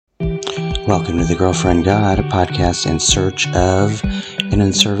Welcome to The Girlfriend God, a podcast in search of and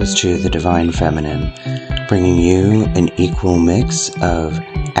in service to the divine feminine, bringing you an equal mix of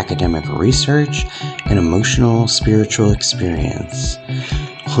academic research and emotional spiritual experience.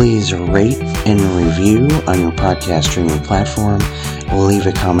 Please rate and review on your podcast streaming platform. Leave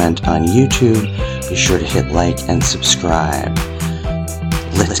a comment on YouTube. Be sure to hit like and subscribe.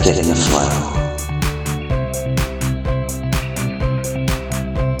 Let's get in the flow.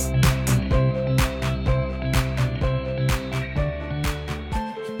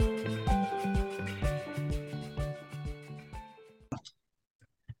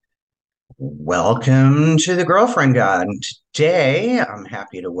 Welcome to the Girlfriend God. Today, I'm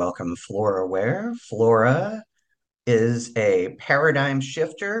happy to welcome Flora Ware. Flora is a paradigm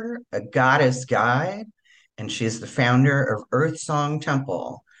shifter, a goddess guide, and she's the founder of Earth Song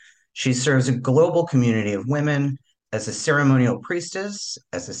Temple. She serves a global community of women as a ceremonial priestess,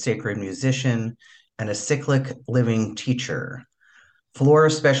 as a sacred musician, and a cyclic living teacher.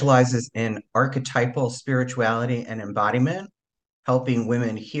 Flora specializes in archetypal spirituality and embodiment, helping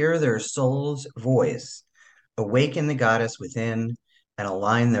women hear their soul's voice, awaken the goddess within, and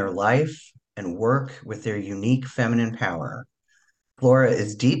align their life and work with their unique feminine power. Flora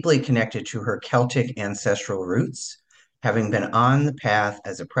is deeply connected to her Celtic ancestral roots, having been on the path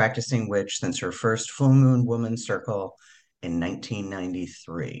as a practicing witch since her first full moon woman circle in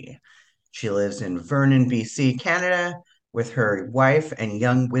 1993. She lives in Vernon, BC, Canada, with her wife and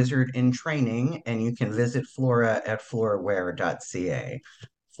young wizard in training, and you can visit Flora at floraware.ca.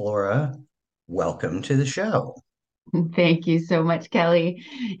 Flora, welcome to the show. Thank you so much, Kelly.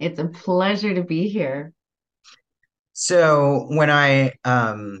 It's a pleasure to be here. So when I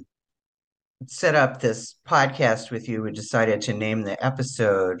set up this podcast with you, we decided to name the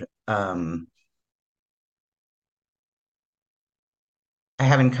episode. I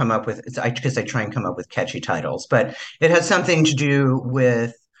haven't come up with it's because I try and come up with catchy titles, but it has something to do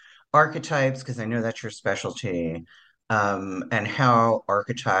with archetypes because I know that's your specialty, and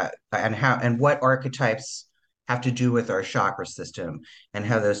what archetypes have to do with our chakra system and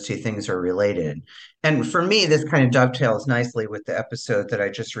how those two things are related. And for me, this kind of dovetails nicely with the episode that I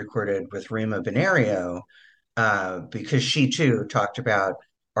just recorded with Rima Benario, because she too talked about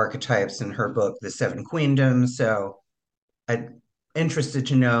archetypes in her book, The Seven Queendoms. So I'm interested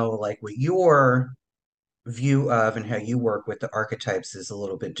to know like what your view of and how you work with the archetypes is a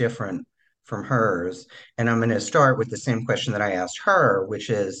little bit different from hers. And I'm going to start with the same question that I asked her, which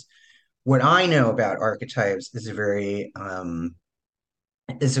is what I know about archetypes is a very kind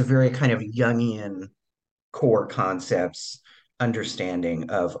of Jungian core concepts understanding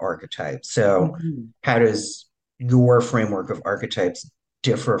of archetypes. So Mhm. how does your framework of archetypes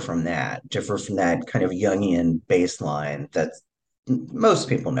differ from that kind of Jungian baseline that most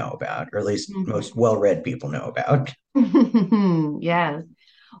people know about, or at least most well-read people know about? Yes.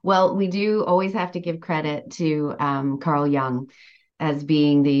 Well, we do always have to give credit to Carl Jung as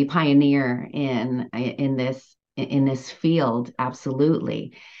being the pioneer in this field,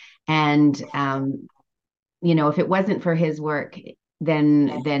 absolutely. And if it wasn't for his work,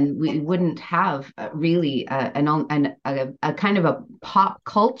 then we wouldn't have really a kind of a pop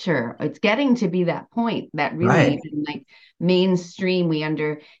culture. It's getting to be that point that really Right. even like mainstream, we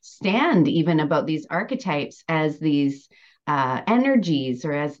understand even about these archetypes as these energies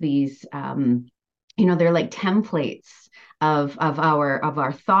or as these they're like templates of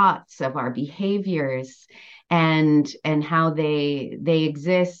our thoughts, of our behaviors, and how they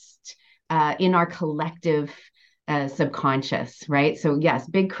exist in our collective subconscious, right? So yes,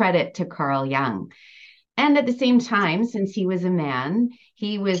 big credit to Carl Jung. And at the same time, since he was a man,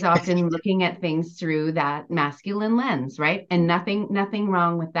 he was often looking at things through that masculine lens, right? And nothing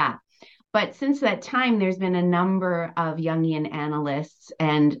wrong with that. But since that time, there's been a number of Jungian analysts,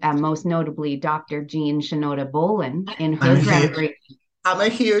 and most notably Dr. Jean Shinoda Bolen in I'm her a huge groundbreaking. I'm a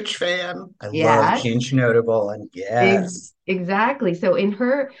huge fan. I love Yeah, Jean Notable, and yes. exactly. So in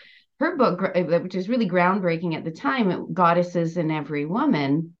her book, which is really groundbreaking at the time, Goddesses in Every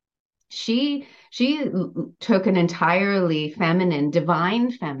Woman, she took an entirely feminine,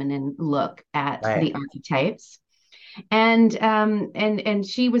 divine feminine look at Right. the archetypes. And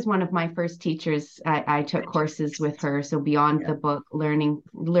she was one of my first teachers. I took courses with her, so beyond Yeah. the book, learning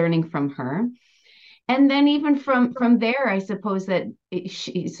from her. And then even from there, I suppose that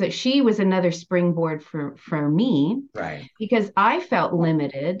she was another springboard for me, Right. because I felt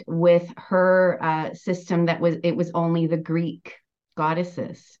limited with her system. That was It was only the Greek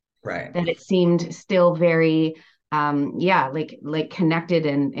goddesses, Right. that it seemed still very yeah, like connected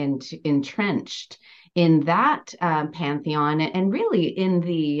and entrenched in that pantheon, and really in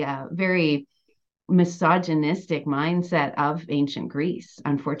the very misogynistic mindset of ancient Greece,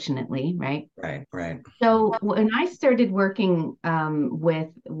 unfortunately, right? Right, right. So when I started working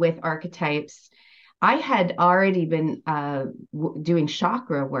with archetypes, I had already been doing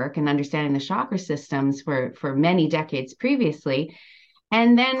chakra work and understanding the chakra systems for many decades previously.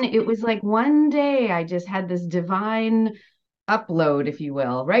 And then it was like one day I just had this divine upload, if you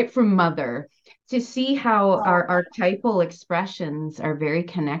will, right from Mother, to see how our archetypal expressions are very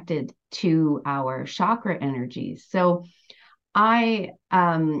connected to our chakra energies. So I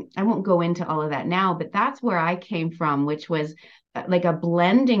won't go into all of that now, but that's where I came from, which was like a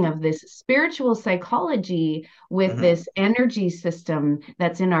blending of this spiritual psychology with Mhm. this energy system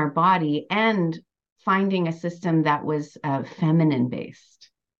that's in our body, and finding a system that was feminine based.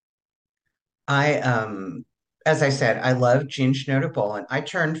 I as I said, I love Jean Shinoda Bolen. I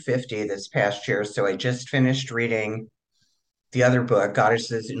turned 50 this past year, so I just finished reading the other book,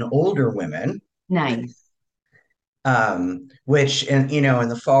 Goddesses in Older Women, Nice. which in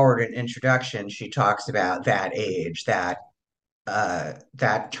the forward and introduction, she talks about that age, that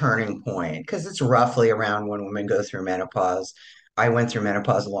turning point, because it's roughly around when women go through menopause. I went through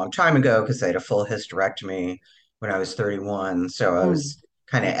menopause a long time ago because I had a full hysterectomy when I was 31, so I Mm. was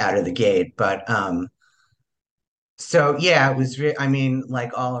kind of out of the gate. But so yeah, it was. I mean,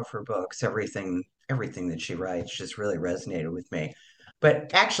 like all of her books, everything that she writes just really resonated with me. But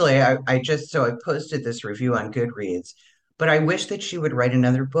actually, I posted this review on Goodreads, but I wish that she would write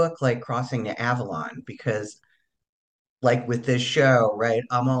another book like Crossing the Avalon, because like with this show, right,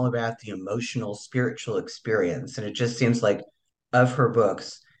 I'm all about the emotional, spiritual experience, and it just seems like of her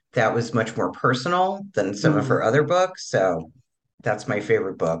books that was much more personal than some of her Mm. other books. So that's my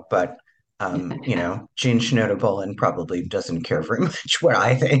favorite book. But Jean Shinoda Bolen probably doesn't care very much what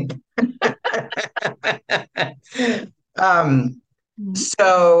I think. um,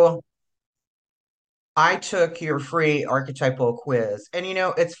 so I took your free archetypal quiz, and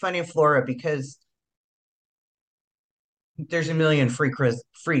it's funny, Flora, because there's a million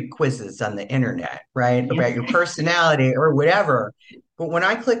free quizzes on the internet, right? Yes. About your personality or whatever. But when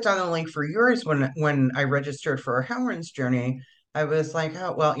I clicked on the link for yours, when I registered for a Howard's journey, I was like,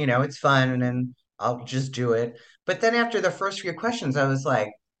 oh well, it's fun, and then I'll just do it. But then after the first few questions, I was like,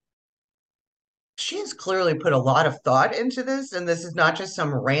 she has clearly put a lot of thought into this, and this is not just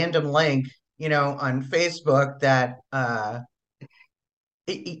some random link, on Facebook that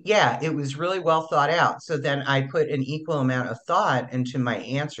yeah, it was really well thought out. So then I put an equal amount of thought into my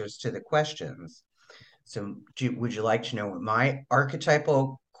answers to the questions. So would you like to know what my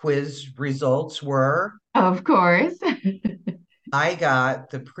archetypal quiz results were? Of course. I got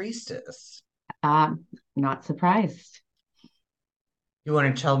the priestess. Not surprised. You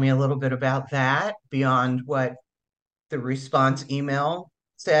want to tell me a little bit about that beyond what the response email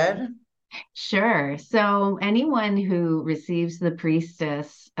said? Sure. So anyone who receives the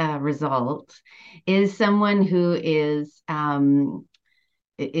priestess result is someone who is a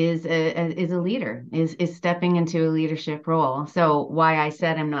leader, is stepping into a leadership role. So why I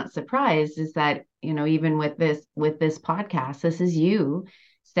said I'm not surprised is that, even with this podcast, this is you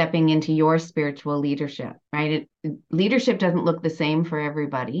stepping into your spiritual leadership, right? Leadership doesn't look the same for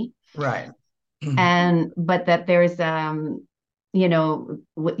everybody. Right. And but that there's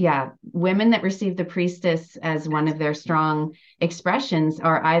yeah, women that receive the priestess as one of their strong expressions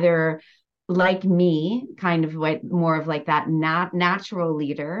are either like me, kind of like more of like that natural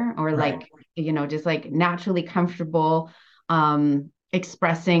leader, or Right. like, just like naturally comfortable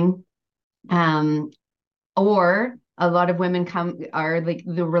expressing, um or a lot of women come are like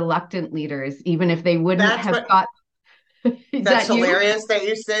the reluctant leaders, even if they wouldn't That's have what got. Is That's that you? hilarious that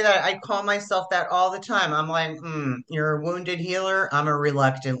you say that. I call myself that all the time. I'm like, you're a wounded healer. I'm a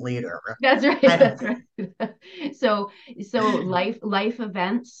reluctant leader. That's right. I, That's right. So life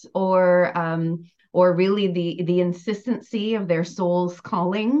events, or really the insistency of their soul's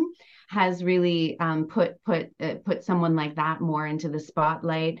calling has really put someone like that more into the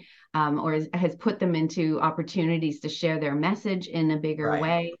spotlight, or has put them into opportunities to share their message in a bigger right.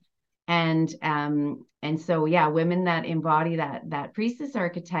 way. And so, yeah, women that embody that priestess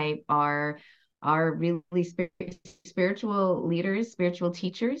archetype are really spiritual leaders, spiritual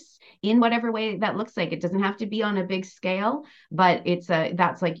teachers, in whatever way that looks like. It doesn't have to be on a big scale, but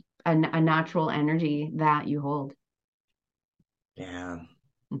that's like a natural energy that you hold. Yeah.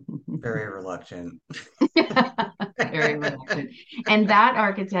 Very reluctant. Very reluctant. And that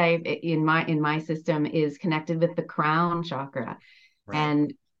archetype in my system is connected with the crown chakra. Right.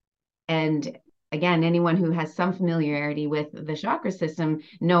 And and again, anyone who has some familiarity with the chakra system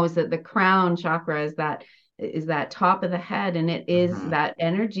knows that the crown chakra is that top of the head, and it is Hmm. that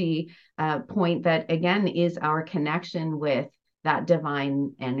energy point that again is our connection with that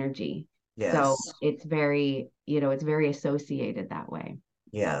divine energy. So Yes. it's very, it's very associated that way.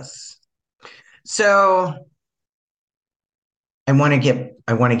 Yes. So I want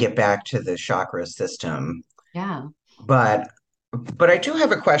to get back to the chakra system, Yeah. but I do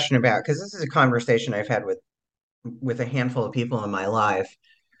have a question about, because this is a conversation I've had with a handful of people in my life,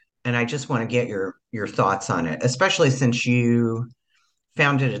 and I just want to get your thoughts on it, especially since you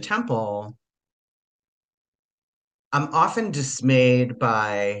founded a temple. I'm often dismayed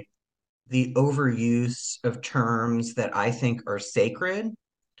by the overuse of terms that I think are sacred.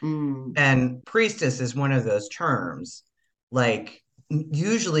 Mm. And priestess is one of those terms. Like,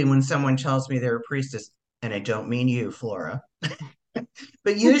 usually when someone tells me they're a priestess, and I don't mean you, Flora,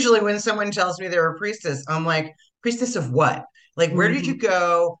 but usually when someone tells me they're a priestess, I'm like, priestess of what? Like, where did you Mhm.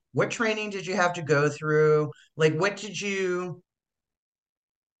 go? What training did you have to go through? Like, what did you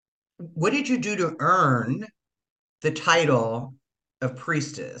do to earn the title of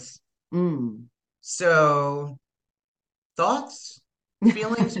priestess? Mm. So, thoughts,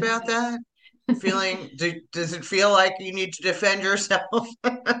 feelings about that? Does it feel like you need to defend yourself?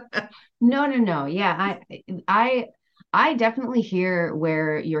 No, no, no. Yeah, I I definitely hear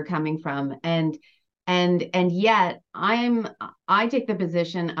where you're coming from, and yet I take the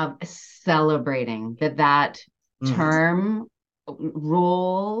position of celebrating that Mm, term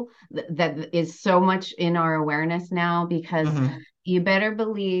role that is so much in our awareness now, because hmm. you better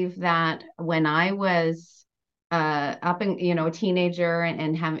believe that when I was up in, a teenager,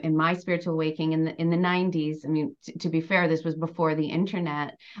 and have in my spiritual awakening in the 90s. I mean, to be fair, this was before the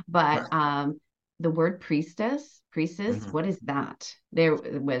internet, but Right. the word priestess, Hmm. what is that? There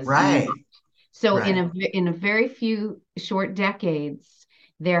was not. Right. So Right. in a very few short decades,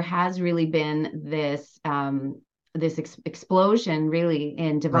 there has really been this explosion, really,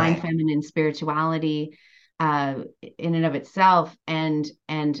 in divine Right. feminine spirituality, in and of itself, and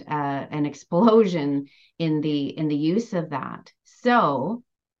an explosion in the use of that. So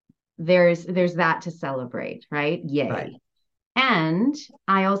there's that to celebrate, right? Right. Yay. And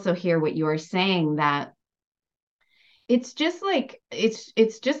I also hear what you're saying, that it's just like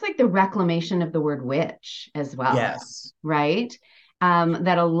the reclamation of the word witch as well, Yes. right?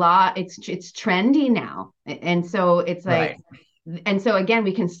 That a lot it's trendy now, and so it's like, Right. and so again,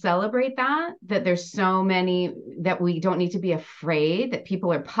 we can celebrate that there's so many, that we don't need to be afraid that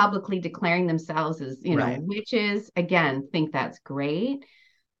people are publicly declaring themselves as, Right. witches. Again, think that's great,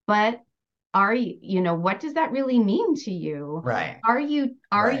 but are you, what does that really mean to you? Right. Are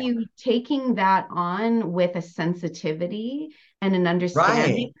Right. you taking that on with a sensitivity and an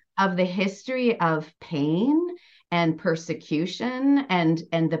understanding Right. of the history of pain and persecution, and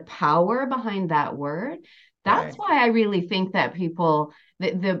the power behind that word? That's Right. why I really think that people,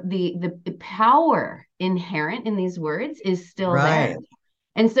 the power inherent in these words is still there. Right.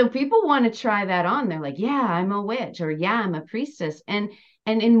 And so people want to try that on. They're like, yeah, I'm a witch, or yeah, I'm a priestess. And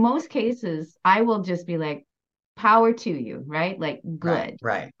in most cases, I will just be like, power to you, right? Like, Right. good.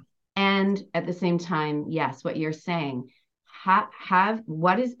 Right. And at the same time, yes, what you're saying, have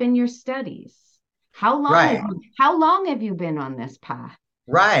what has been your studies? Right. How long have you been on this path,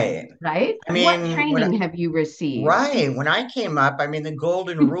 Right. right? I What mean, training have you received? when I came up, I mean, the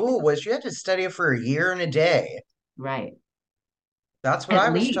golden rule was you had to study it for a year and a day. Right. That's what At I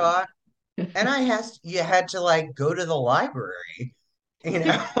was least. taught. And you had to like go to the library, you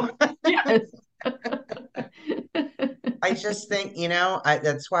know. Yes. I just think,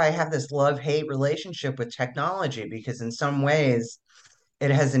 that's why I have this love-hate relationship with technology, because in some ways it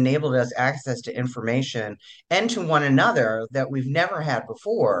has enabled us access to information and to one another that we've never had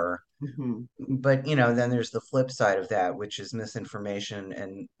before. Mhm. But, then there's the flip side of that, which is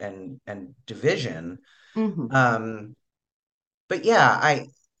misinformation and division. Mhm. Um, but yeah,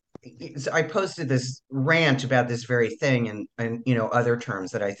 I posted this rant about this very thing, and other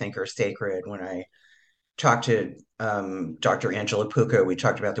terms that I think are sacred. When I talked to Dr. Angela Pucca, we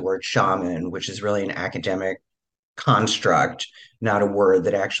talked about the word shaman, which is really an academic construct, not a word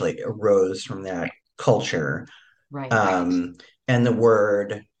that actually arose from that culture. Right. Um, and the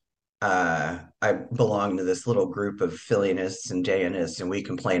word, I belong to this little group of Phillianists and Deionists, and we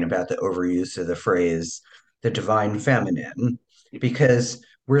complain about the overuse of the phrase the divine feminine, because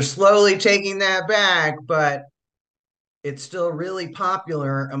we're slowly taking that back, but it's still really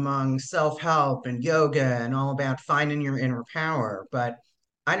popular among self-help and yoga and all about finding your inner power. But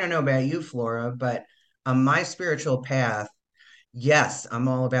I don't know about you, Flora, but on my spiritual path, yes, I'm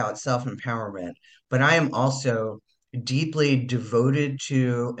all about self-empowerment, but I am also deeply devoted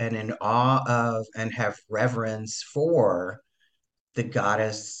to and in awe of and have reverence for the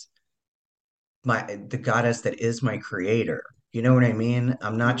goddess, the goddess that is my creator. You know what I mean?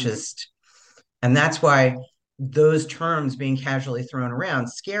 I'm not Mm, just, and that's why those terms being casually thrown around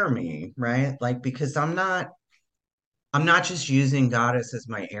scare me, right? Like because I'm not just using goddess as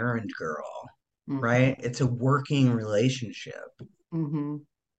my errand girl, mhm, right? It's a working relationship. mhm,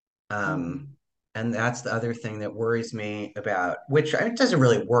 Um, mhm. and that's the other thing that worries me about, which it doesn't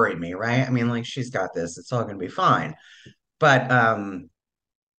really worry me, right? I mean, like she's got this, it's all going to be fine. But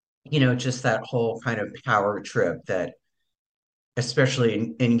just that whole kind of power trip that,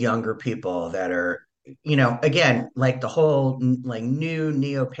 especially in younger people that are, again, like the whole like new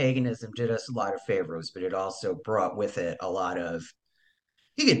neo-paganism did us a lot of favors, but it also brought with it a lot of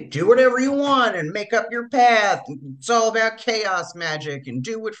you can do whatever you want and make up your path. It's all about chaos magic and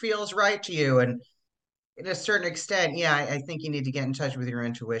do what feels right to you. And in a certain extent, yeah, I think you need to get in touch with your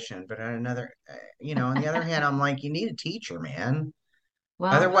intuition. But on the other hand, I'm like, you need a teacher, man.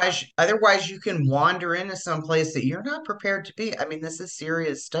 Well, Otherwise, you can wander into some place that you're not prepared to be. I mean, this is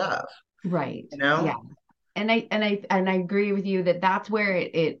serious stuff, right. you Yeah. know? And I agree with you that that's where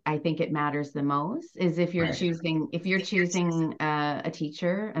it I think it matters the most is Right. if you're choosing a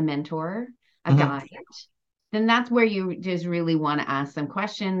teacher, a mentor, a Mhm. guide, then that's where you just really want to ask them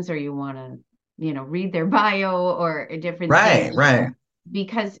questions or you want to, read their bio or different Right, things right,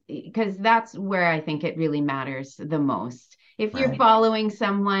 because that's where I think it really matters the most. If you're right. following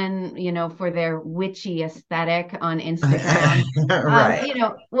someone, for their witchy aesthetic on Instagram, Right,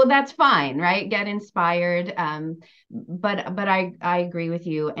 well, that's fine, right? Get inspired. But I agree with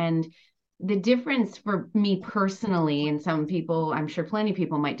you. And the difference for me personally, and some people, I'm sure plenty of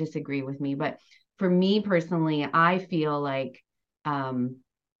people might disagree with me, but for me personally, I feel um,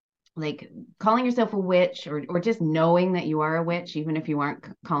 like calling yourself a witch or just knowing that you are a witch even if you aren't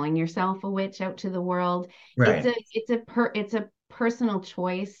calling yourself a witch out to the world, right, it's a personal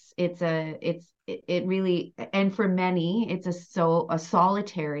choice. It really, and for many it's a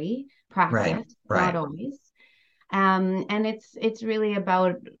solitary right, practice, not right, always. And it's really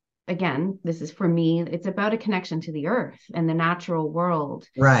about, again, this is for me, it's about a connection to the earth and the natural world.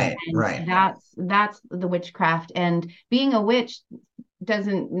 right, And right, that's the witchcraft. And being a witch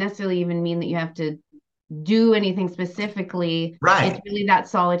doesn't necessarily even mean that you have to do anything specifically. It's right, really that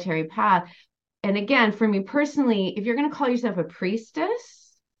solitary path. And again, for me personally, if you're going to call yourself a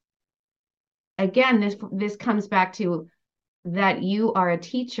priestess, again, this comes back to that you are a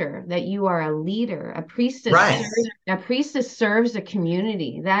teacher, that you are a leader. right, A priestess serves a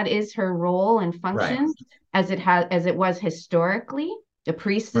community. That is her role and right, function as it was historically. The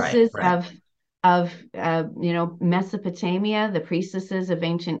right, priestesses right, of Mesopotamia, the priestesses of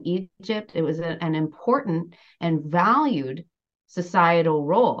ancient Egypt. It was an important and valued societal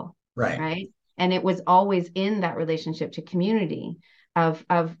role, right, right? And it was always in that relationship to community of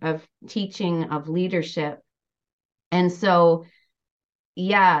teaching, of leadership. And so,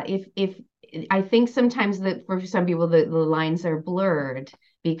 yeah, if I think sometimes that for some people the lines are blurred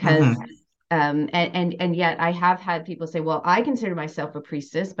because hmm and yet I have had people say, well, I consider myself a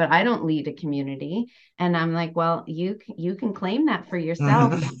priestess, but I don't lead a community. And I'm like, well, you can claim that for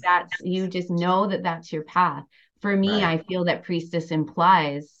yourself. hmm That's, you just know that that's your path. For me, right, I feel that priestess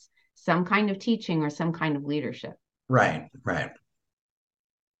implies some kind of teaching or some kind of leadership. right, right.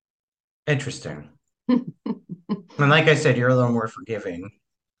 Interesting. And like I said, you're a little more forgiving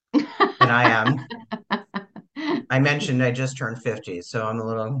than I am. I mentioned I just turned 50, so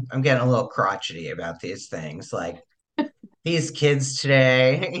I'm getting a little crotchety about these things. Like these kids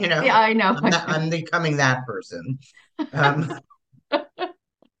today, Yeah, I know. I'm becoming that person. Um,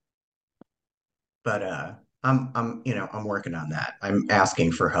 but I'm working on that. I'm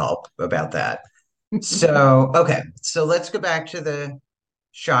asking for help about that. So, okay, so let's go back to the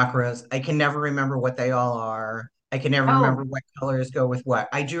chakras. I can never remember what they all are. I can never remember Oh, what colors go with what.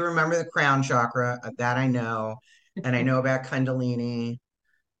 I do remember the crown chakra, that I know, and I know about Kundalini,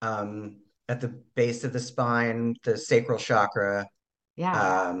 um, at the base of the spine, the sacral chakra. yeah.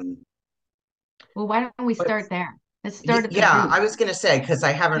 Um, Well, why don't we but start there? Let's start at the yeah, root. I was gonna say because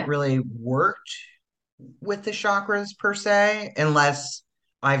I haven't Yeah. really worked with the chakras per se, unless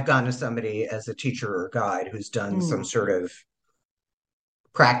I've gone to somebody as a teacher or guide who's done some Mm, sort of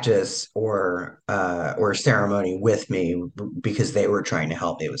practice or ceremony with me because they were trying to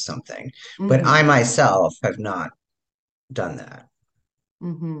help me with something. But I hmm myself have not done that.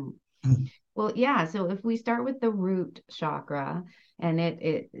 hmm Well, yeah. So if we start with the root chakra, and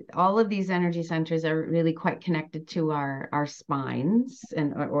it all of these energy centers are really quite connected to our spines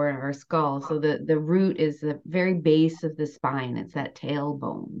or our skull. So the root is the very base of the spine. It's that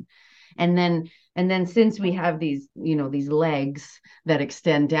tailbone. And then since we have these, these legs that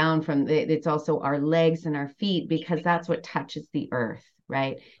extend down from it's also our legs and our feet because that's what touches the earth,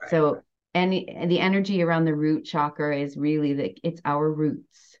 right? Right. So the energy around the root chakra is really it's our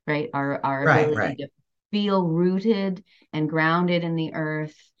roots, right? Our Right, ability right, to feel rooted and grounded in the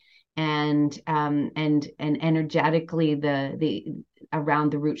earth, and energetically the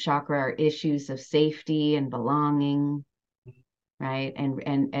around the root chakra are issues of safety and belonging, right?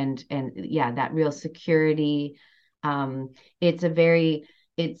 And yeah, that real security. It's a very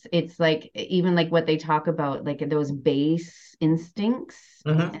it's like even like what they talk about, like those base instincts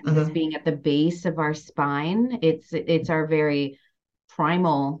and this hmm being at the base of our spine. It's our very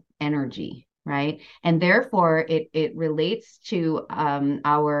primal energy, right? And therefore it relates to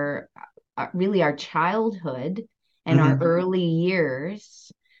our really our childhood and our hmm early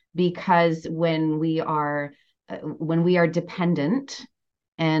years, because when we are dependent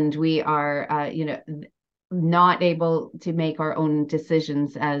and we are not able to make our own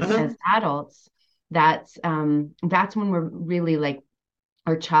decisions as hmm adults, that's when we're really like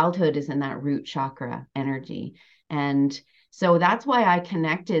our childhood is in that root chakra energy. And so that's why I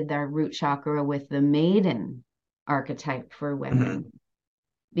connected the root chakra with the maiden archetype for hmm women,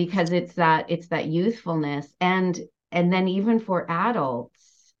 because it's that youthfulness. And then even for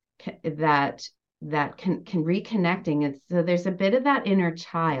adults that can reconnecting. It's so there's a bit of that inner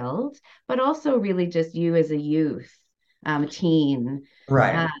child, but also really just you as a youth, teen.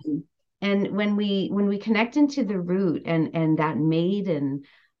 Right, um, and when we connect into the root and that maiden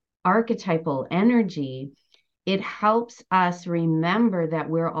archetypal energy, it helps us remember that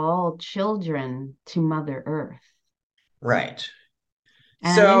we're all children to Mother Earth. right.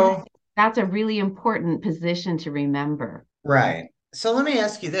 And I think So, that's a really important position to remember. right. So let me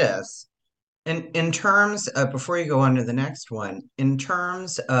ask you this. In terms of, before you go on to the next one, in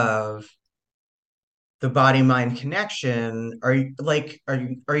terms of the body mind connection, are you like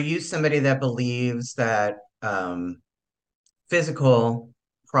are you somebody that believes that physical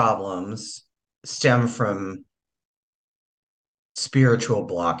problems stem from spiritual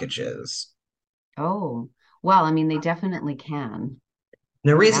blockages? Oh, well, I mean, they definitely can.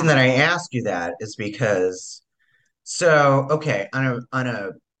 The reason Yeah. that I ask you that is because okay, on a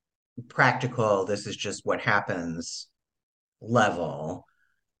practical, this is just what happens level,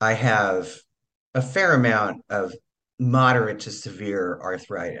 I have a fair amount of moderate to severe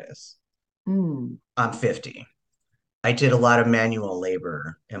arthritis. Mm. I'm 50. I did a lot of manual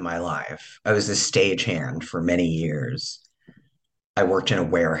labor in my life. I was a stagehand for many years. I worked in a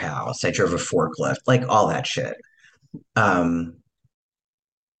warehouse. I drove a forklift, like all that shit. Um,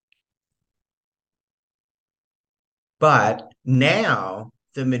 but now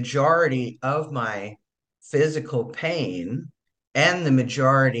the majority of my physical pain and the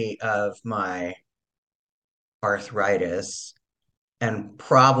majority of my arthritis and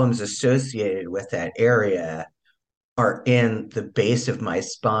problems associated with that area are in the base of my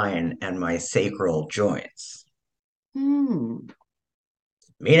spine and my sacral joints. Hmm.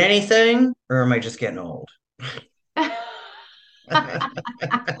 Mean anything, or am I just getting old?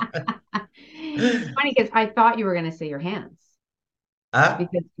 It's funny because I thought you were going to say your hands uh,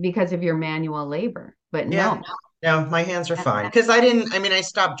 because of your manual labor, but yeah, no. no, my hands are fine because I mean, I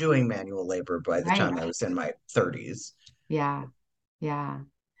stopped doing manual labor by the Right. time I was in my 30s. Yeah. Yeah.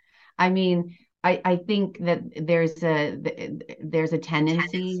 I mean, I think that there's a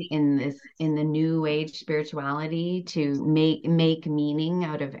tendency in the new age spirituality to make meaning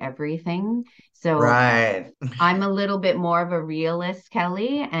out of everything. So Right. I'm a little bit more of a realist,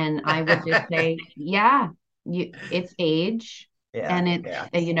 Kelly, and I would just say, yeah, it's age Yeah, and it's yeah.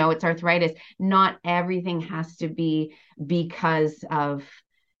 it's arthritis. Not everything has to be because of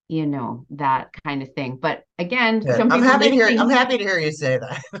that kind of thing. But again, Good. some people I'm listening. happy to hear you say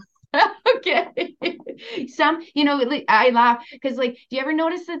that. Okay. I laugh because, like, do you ever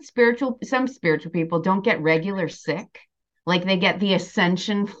notice that some spiritual people don't get regular sick? Like they get the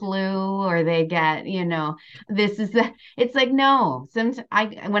ascension flu or they get, it's like, no,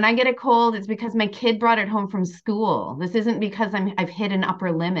 when I get a cold, it's because my kid brought it home from school. This isn't because I've hit an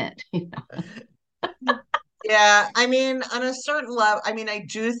upper limit, Yeah, I mean, on a certain level, I mean, I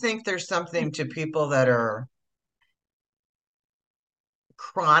do think there's something to people that are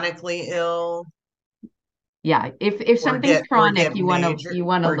chronically ill Yeah. If something's chronic, you want to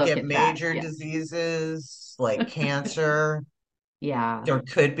look or get at that. major Yeah. diseases like cancer. Yeah. there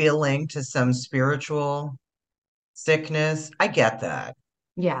could be a link to some spiritual sickness. I get that.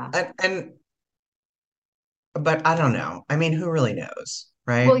 Yeah. And but I don't know. I mean, who really knows,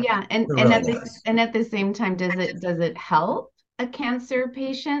 Well, right? yeah, Who really and knows? at the same time, does it help a cancer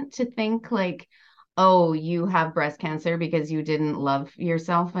patient to think like, oh, you have breast cancer because you didn't love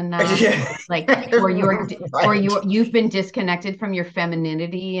yourself enough, Yeah. or like, or Right. you've been disconnected from your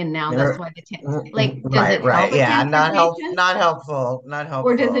femininity, and now that's why like, does Right, it help right. a Yeah, cancer patient, not helpful, not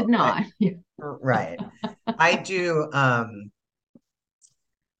or does it helpful. not? Right. I do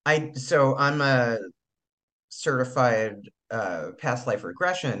I'm a certified past life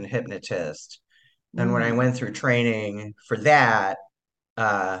regression hypnotist. And when I Mm, went through training for that,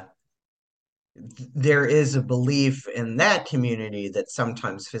 uh there is a belief in that community that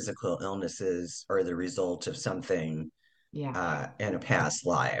sometimes physical illnesses are the result of something yeah. in a past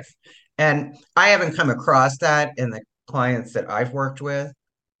life. And I haven't come across that in the clients that I've worked with,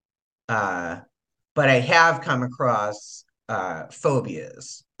 uh, but I have come across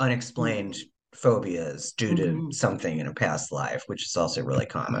phobias, unexplained phobias due to Mm-hmm. something in a past life, which is also really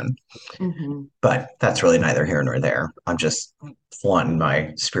common. Mm-hmm. But that's really neither here nor there. I'm just flaunting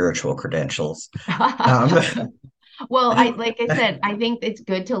my spiritual credentials. Um, Well, I like I yeah, said, I think it's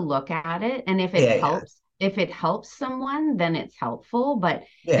good to look at it, and yeah, if it helps someone, then it's helpful. But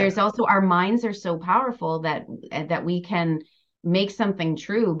yeah. there's also our minds are so powerful that we can make something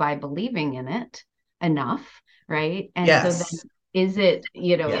true by believing in it enough, right? And so then Yes, is it,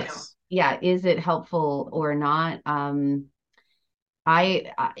 yes. yeah, is it helpful or not?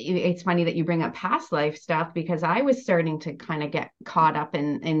 It's funny that you bring up past life stuff because I was starting to kind of get caught up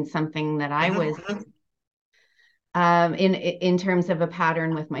in something that I Mhm, was mhm, in terms of a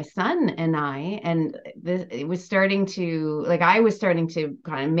pattern with my son and I, and this it was starting to like I was starting to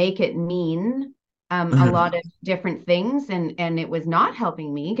kind of make it mean a lot of mhm, different things, and it was not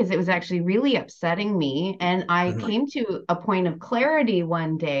helping me because it was actually really upsetting me. And I mhm. came to a point of clarity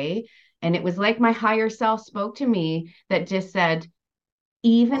one day, and it was like my higher self spoke to me that just said,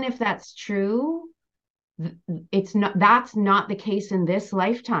 even if that's true, it's not that's not the case in this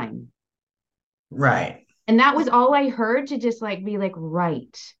lifetime. Right, And that was all I heard to just like be like,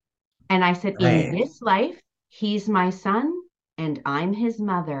 right. And I said, in right, this life, he's my son and I'm his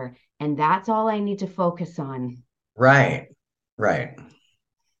mother. And that's all I need to focus on. right, right.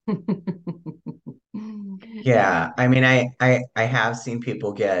 Yeah, I mean, I have seen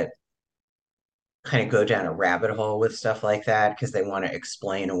people get kind of go down a rabbit hole with stuff like that because they want to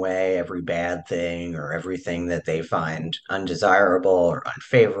explain away every bad thing or everything that they find undesirable or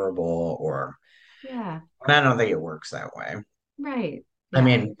unfavorable or Yeah, I don't think it works that way. right. I Yeah.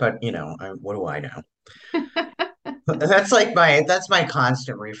 mean, but what do I know? That's my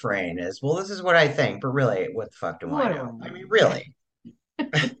constant refrain is, well, this is what I think, but really, what the fuck do I What do know? I I mean, know? Right. really.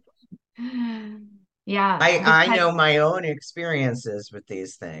 Yeah, I because know my own experiences with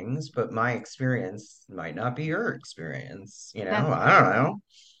these things, but my experience might not be your experience. that's I don't know.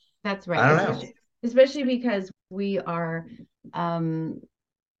 that's I right. don't know. Especially because we are um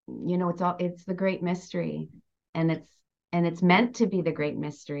it's the great mystery, and it's meant to be the great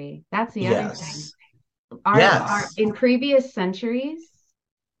mystery. That's the other thing. Yes. Our Yes. in previous centuries,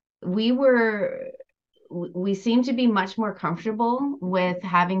 we were we seem to be much more comfortable with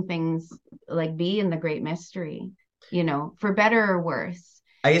having things like be in the great mystery, for better or worse.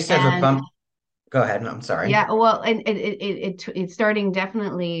 I used to have a And bump. Go ahead. I'm sorry. yeah, well, and it's starting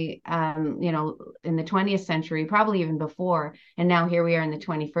definitely, in the 20th century, probably even before, and now here we are in the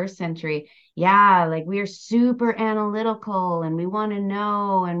 21st century. Yeah, like we are super analytical, and we want to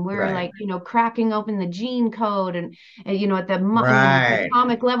know, and we're Right. like, cracking open the gene code, and at the Right.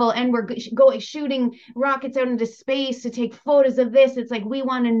 atomic level, and we're going shooting rockets out into space to take photos of this. It's like we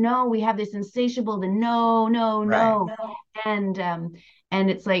want to know. We have this insatiable to know, no, Right. no, and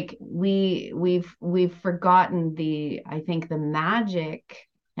it's like we've forgotten the I think the magic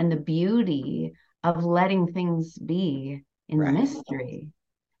and the beauty of letting things be in the Right. mystery.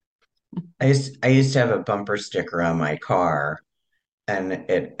 I used to have a bumper sticker on my car and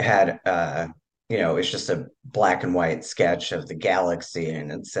it had it's just a black and white sketch of the galaxy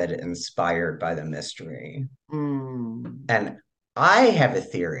and it said inspired by the mystery. Mm. And I have a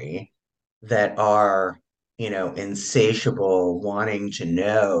theory that our, insatiable wanting to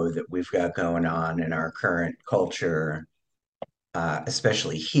know that we've got going on in our current culture,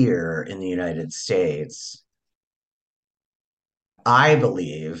 especially here in the United States, I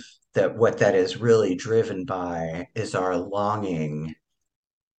believe that what that is really driven by is our longing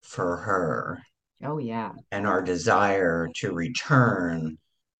for her Oh yeah. and our desire to return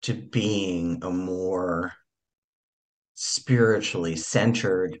to being a more spiritually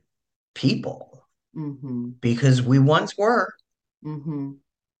centered people Mm-hmm. because we once were. Mm-hmm.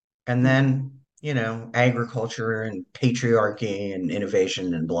 And Yeah. then, agriculture and patriarchy and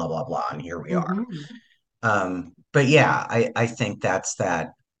innovation and blah, blah, blah. And here we are. Mm-hmm. But yeah, I think that's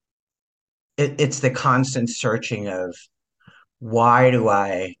that. It's the constant searching of why do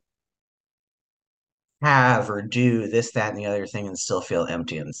I have or do this, that, and the other thing and still feel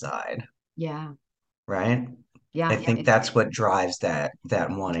empty inside, Yeah. right? I Yeah. think that's what drives that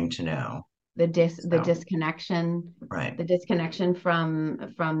wanting to know. The So, disconnection, right. from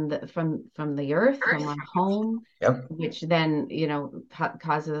the earth, from our home, Yep. which then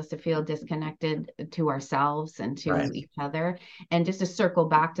causes us to feel disconnected to ourselves and to Right. each other. And just to circle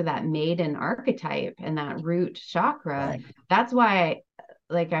back to that maiden archetype and that root chakra, Right. that's why,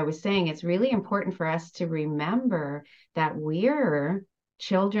 like I was saying, it's really important for us to remember that we're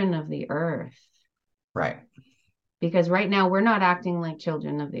children of the earth, Right. because right now we're not acting like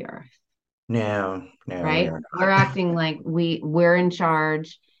children of the earth, No, no, we right? are We're not. acting like we're in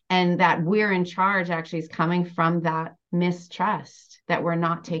charge, and that we're in charge actually is coming from that mistrust that we're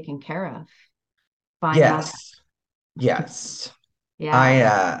not taken care of by mother. Yes. Yes. I Yeah,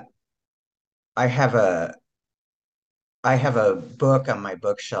 uh I have a book on my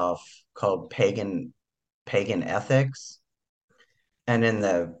bookshelf called Pagan Ethics. And in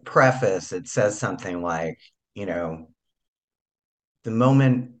the preface, it says something like, you know, the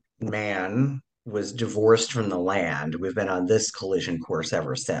moment man was divorced from the land, we've been on this collision course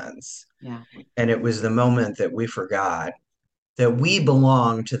ever since. yeah, And it was the moment that we forgot that we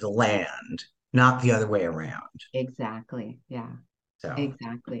belong to the land, not the other way around. exactly. Yeah, So,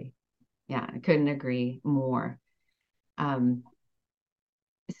 exactly. Yeah, I couldn't agree more. Um,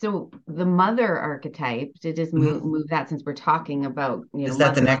 so the mother archetype, to just mhm. move that, since we're talking about, Is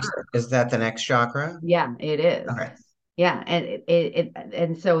that the mother. next is that the next chakra? Yeah, it is. Okay. Yeah, and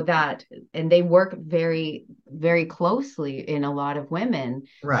and so that, and they work very, very closely in a lot of women,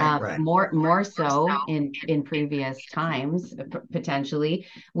 Right, right, more so in previous times. Potentially,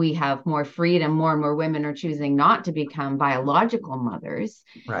 we have more freedom. More and more women are choosing not to become biological mothers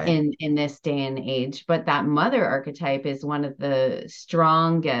right, in this day and age. But that mother archetype is one of the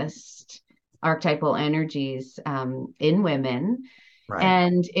strongest archetypal energies in women, right,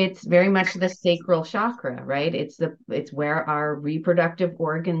 and it's very much the sacral chakra, right? It's where our reproductive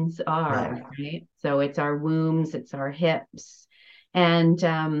organs right, are, right? So it's our wombs, it's our hips. And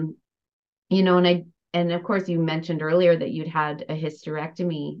and I and of course you mentioned earlier that you'd had a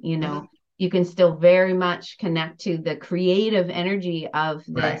hysterectomy. mhm, You can still very much connect to the creative energy of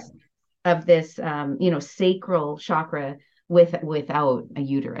right, this sacral chakra without a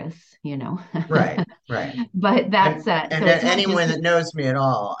uterus, right, right. but that's And so it's not just. anyone that knows me at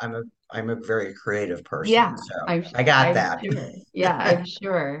all, I'm a very creative person, Yeah, so I'm I got I'm that. sure. Yeah, I'm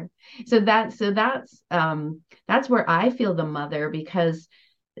sure. So that's where I feel the mother, because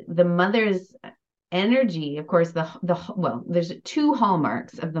the mother's energy, of course, well, there's two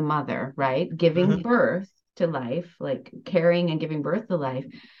hallmarks of the mother, right? Giving Mhm. birth to life, like carrying and giving birth to life.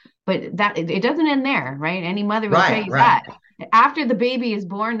 But that it doesn't end there, right? Any mother will tell Right, you right, that. After the baby is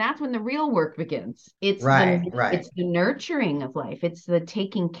born, that's when the real work begins. right, right, It's the nurturing of life. It's the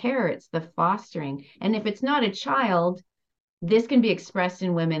taking care, it's the fostering. And if it's not a child, this can be expressed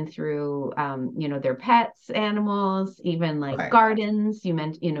in women through their pets, animals, even like right, gardens. You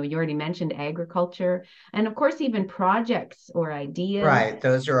already mentioned agriculture, and of course even projects or ideas. right.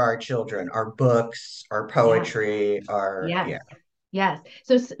 Those are our children, our books, our Yeah. poetry, our Yes. yeah, Yes.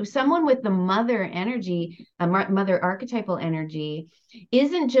 So someone with the mother energy, a mother archetypal energy,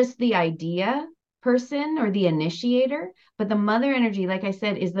 isn't just the idea person or the initiator, but the mother energy, like I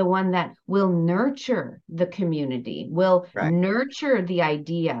said, is the one that will nurture the community, will right, nurture the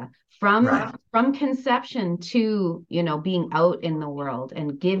idea from right, from conception to, being out in the world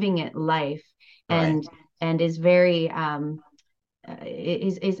and giving it life, right, and is very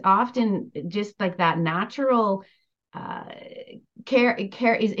is often just like that natural uh care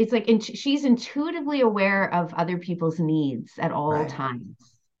is. It's like she's intuitively aware of other people's needs at all right. times.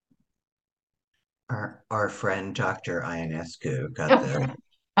 Our friend Dr. Ionescu got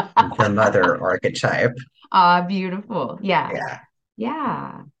the mother archetype. Ah, beautiful. Yeah, Yeah.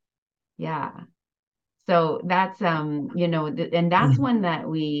 yeah, yeah. So that's and that's one that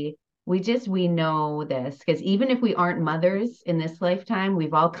we know this, because even if we aren't mothers in this lifetime,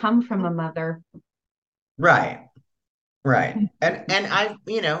 we've all come from a mother. Right, right. And I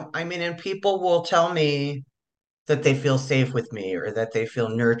mean, and people will tell me that they feel safe with me or that they feel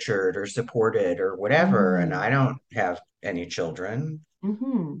nurtured or supported or whatever. And Mm-hmm. I don't have any children,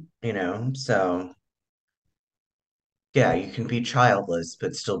 Mm-hmm. so Yeah, you can be childless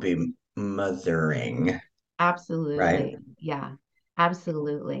but still be mothering, right? Absolutely. Yeah,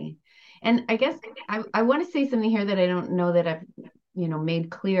 absolutely. And I guess I want to say something here that I don't know that I've, made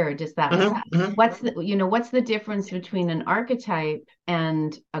clear, just that Hmm, hmm. what's the difference between an archetype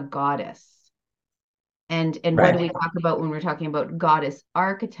and a goddess? And what do Right, we talk about when we're talking about goddess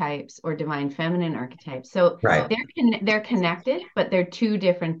archetypes or divine feminine archetypes? So right. they're connected, but they're two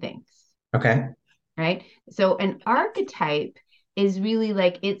different things, Okay. right? So an archetype is really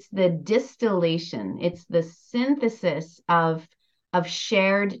like it's the distillation, it's the synthesis of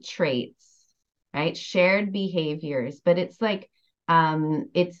shared traits, right? Shared behaviors, but it's like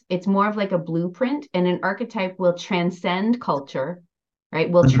it's more of like a blueprint, and an archetype will transcend culture, right?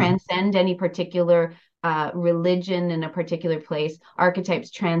 Will Hmm, transcend any particular religion in a particular place.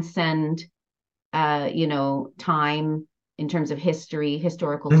 Archetypes transcend time in terms of history,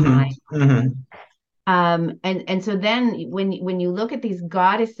 historical hmm, time. hmm. And so then when you look at these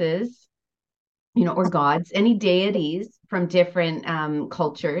goddesses, or gods, any deities from different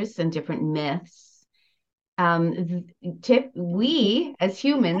cultures and different myths, we as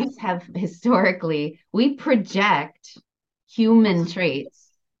humans have historically we project human traits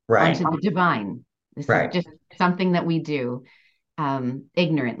Right, onto the divine. This is right, just something that we do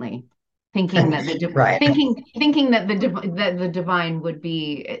ignorantly, thinking that right. thinking that the divine would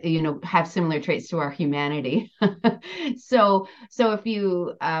be, have similar traits to our humanity. So if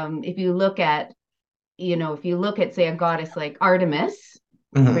you look at, if you look at, say, a goddess like Artemis,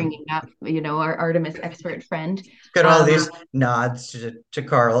 Hmm. bringing up, our Artemis expert friend. Got all um these nods to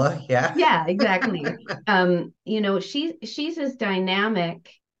Carla. Yeah. yeah, exactly. She's as dynamic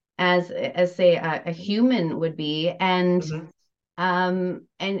as say a human would be, Hmm,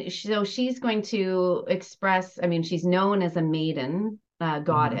 and so she's going to express, I mean, she's known as a maiden hmm,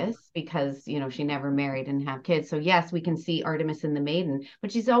 goddess because, she never married and have kids. So yes, we can see Artemis in the maiden,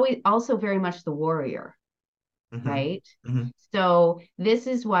 but she's always also very much the warrior, hmm, right? hmm. So this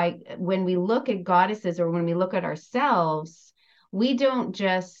is why when we look at goddesses or when we look at ourselves, we don't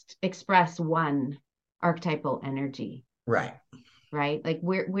just express one archetypal energy, Right, right? Like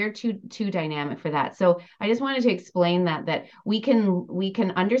we're too dynamic for that. So I just wanted to explain that we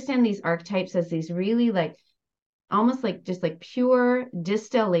can understand these archetypes as these really like almost like just like pure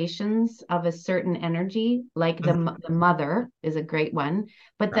distillations of a certain energy, like hmm, the mother is a great one,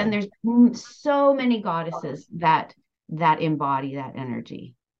 but then right, there's so many goddesses that embody that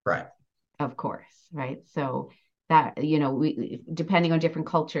energy, right, of course, right? So that, we, depending on different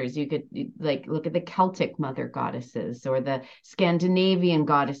cultures, you could like look at the Celtic mother goddesses or the Scandinavian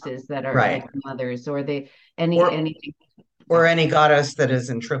goddesses that are right. like mothers, or the any Or anything. or any goddess that is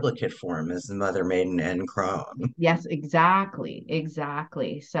in triplicate form as the Mother, Maiden, and Crone. Yes, exactly,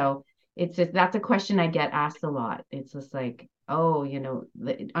 exactly. So it's just that's a question I get asked a lot. It's just like, oh,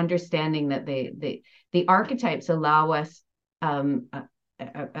 understanding that the archetypes allow us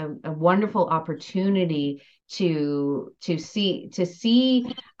a wonderful opportunity to see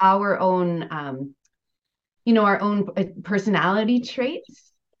our own our own personality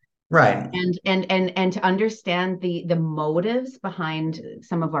traits, Right, and to understand the motives behind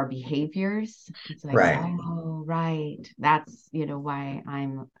some of our behaviors. It's like, right, oh, right, that's, why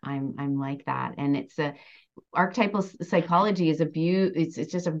I'm like that. And it's a archetypal psychology is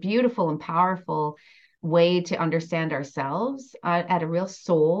it's just a beautiful and powerful way to understand ourselves at a real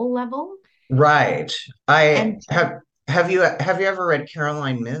soul level. right. I And have you ever read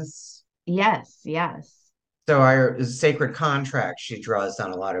Caroline Myss? yes, yes, So our Sacred Contract, she draws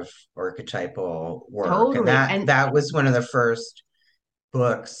on a lot of archetypal work, and totally. that And that was one of the first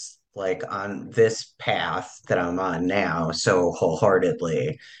books like on this path that I'm on now so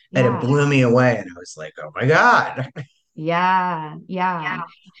wholeheartedly. And it yeah. blew me away, and I was like, oh my God. Yeah, yeah.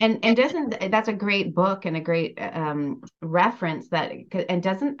 And doesn't that's a great book and a great reference, that and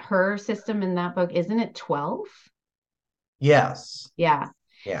doesn't her system in that book, isn't it 12? Yes. Yeah.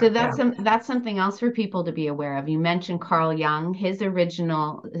 So Yeah, that's yeah. that's something else for people to be aware of. You mentioned Carl Jung, his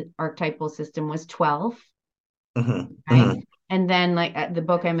original archetypal system was 12, Hmm, right? hmm. And then like the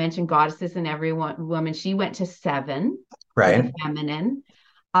book I mentioned, Goddesses and Every Woman, she went to 7 for the Right. feminine.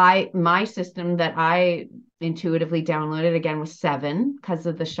 My system that I intuitively downloaded again was 7 because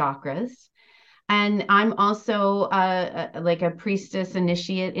of the chakras. And I'm also like a priestess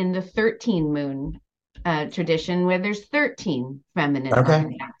initiate in the 13 moon tradition, where there's 13 feminine Okay.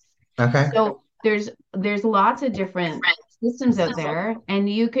 archetypes. Okay. So there's lots of different systems out there, and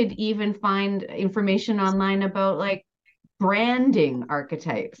you could even find information online about like branding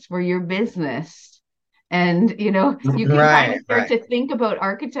archetypes for your business. And you can kind Right, of start right, to think about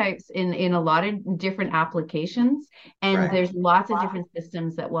archetypes in a lot of different applications, and right, there's lots of different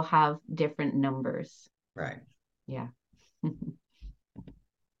systems that will have different numbers. right. Yeah.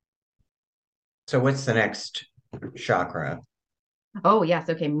 So what's the next chakra? Oh, yes.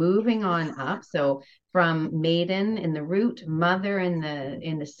 Okay, moving on up. So from maiden in the root, mother in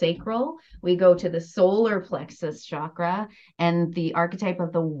the sacral, we go to the solar plexus chakra and the archetype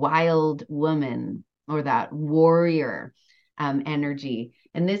of the wild woman or that warrior energy.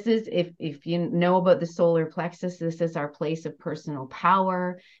 And this is if you know about the solar plexus, this is our place of personal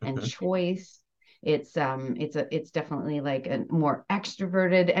power and Mhm. choice. It's definitely like a more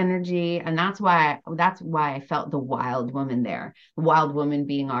extroverted energy, and that's why I felt the wild woman there. The wild woman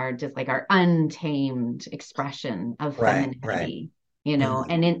being our just like our untamed expression of Right, right, femininity, mhm.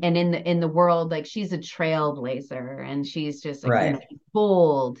 and in the world, like she's a trailblazer, and she's just like, Right,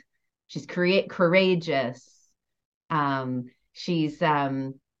 bold, she's courageous, she's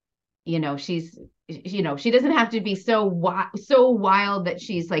she's she doesn't have to be so wild that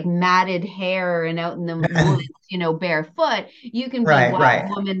she's like matted hair and out in the woods, barefoot. You can be right, wild right,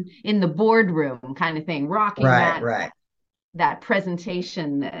 woman in the boardroom kind of thing, rocking right, that right.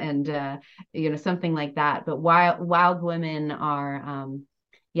 presentation, and something like that. But wild women are,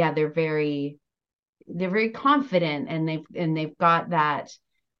 yeah, they're very confident, and they've got that,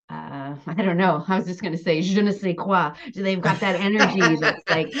 I don't know. I was just going to say je ne sais quoi. They've got that energy that's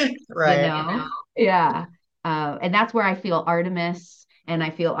like, you Right. know, yeah. And that's where I feel Artemis, and I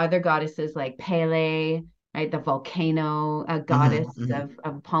feel other goddesses like Pele, right? The volcano, a Hmm, goddess hmm.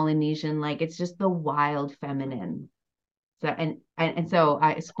 of Polynesian. Like it's just the wild feminine. So and so,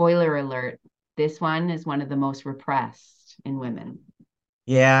 spoiler alert, this one is one of the most repressed in women.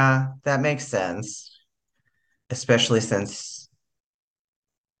 Yeah, that makes sense, especially since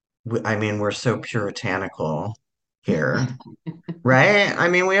I mean we're so puritanical here, right? I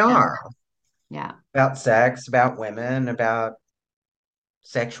mean we Yeah, are yeah, about sex, about women, about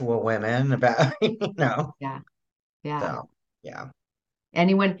sexual women, about yeah, yeah. So yeah,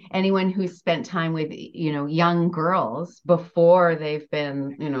 Anyone who's spent time with young girls before they've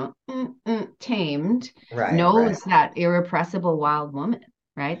been tamed right, right. knows that irrepressible wild woman,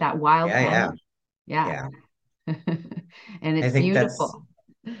 right? That wild Yeah, yeah, feminine. Yeah. yeah. And I it's think that's beautiful.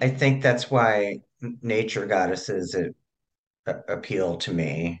 I think that's why nature goddesses appeal to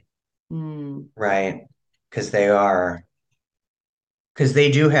me, Mm. right? Because they are because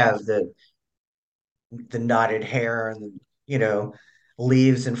they do have the knotted hair and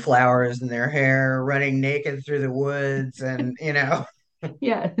leaves and flowers in their hair, running naked through the woods, and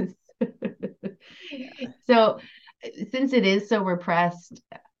Yes. So since it is so repressed,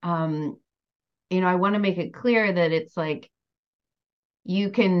 um, I want to make it clear that it's like you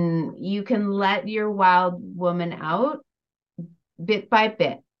can let your wild woman out bit by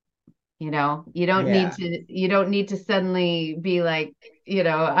bit. yeah, You don't need to suddenly be like,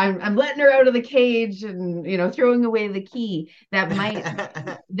 I'm letting her out of the cage and throwing away the key. That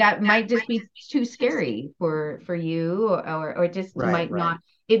might just be too scary for you, or just right, might right, not.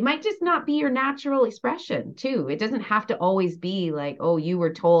 It might just not be your natural expression too. It doesn't have to always be like, oh, you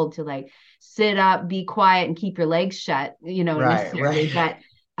were told to like sit up, be quiet, and keep your legs shut, right, necessarily. right, But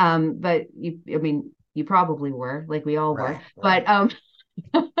I mean, you probably were, like we all were. right, right. But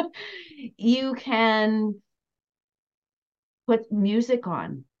you can put music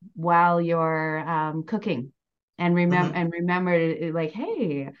on while you're cooking, and Hmm. remember like,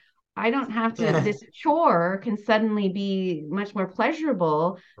 hey, I don't have to, this chore can suddenly be much more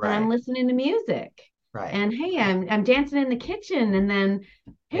pleasurable when I'm Right, listening to music. right. And hey, I'm dancing in the kitchen, and then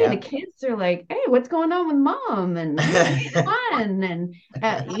hey, the Yeah. kids are like, hey, what's going on with mom? And hey, this is fun. And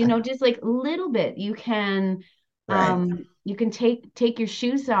just like a little bit, Right, you can take your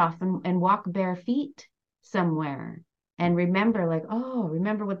shoes off and walk bare feet somewhere, and remember, like, oh,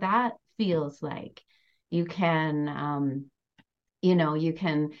 remember what that feels like. You can you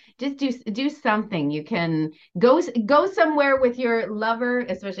can just do something. You can go somewhere with your lover,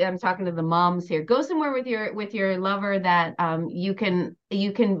 especially I'm talking to the moms here. Go somewhere with your lover that you can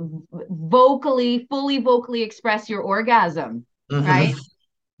fully vocally express your orgasm, right?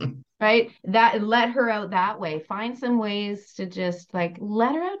 hmm. Right, that let her out that way. Find some ways to just like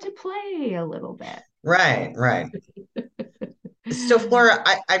let her out to play a little bit. Right, right. So Flora,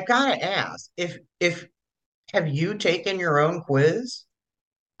 I've got to ask, if have you taken your own quiz?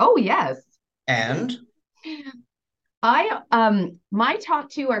 Oh, yes. And I my top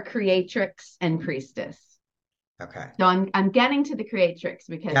two are creatrix and priestess. okay, So I'm getting to the creatrix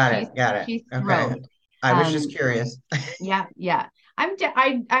because got she's it, got it. she's Okay, thrilled. I was just Um curious. yeah, yeah.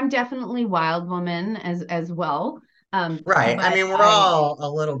 I'm definitely wild woman as well. Right. I But mean, we're I all a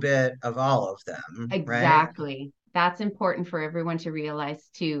little bit of all of them, right? exactly. That's important for everyone to realize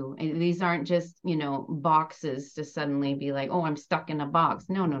too. And these aren't just, boxes to suddenly be like, oh, I'm stuck in a box.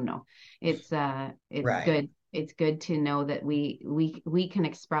 No, no, no. It's Right. good. It's good to know that we can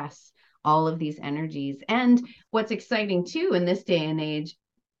express all of these energies. And what's exciting too in this day and age,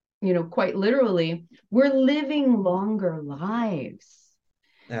 quite literally, we're living longer lives.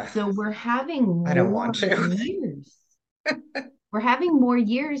 Ugh, So we're having I don't more want to. years. We're having more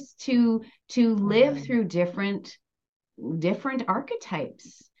years to live through different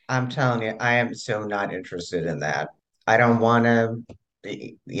archetypes. I'm telling you, I am so not interested in that. I don't want to.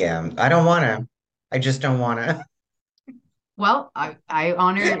 Yeah, I don't want to. I just don't want to. Well, I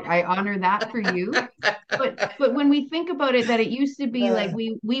honor that for you. But when we think about it, that it used to be like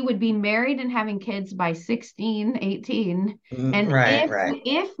we would be married and having kids by 16, 18. And Right, if right,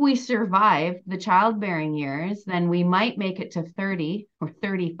 if we survive the childbearing years, then we might make it to 30 or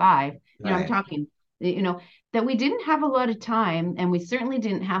 35. I'm right, talking, you know, that we didn't have a lot of time, and we certainly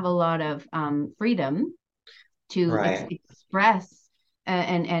didn't have a lot of freedom to right. express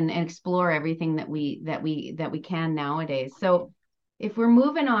and explore everything that we can nowadays. So if we're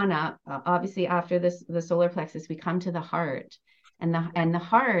moving on up, obviously after this the solar plexus, we come to the heart, and the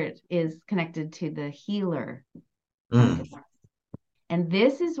heart is connected to the healer Mm, archetype. And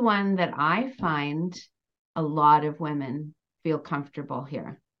this is one that I find a lot of women feel comfortable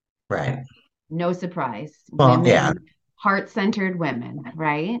here. right. No surprise. Well, yeah, Women, heart-centered women,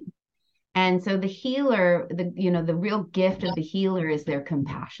 right? And so the healer, the real gift of the healer is their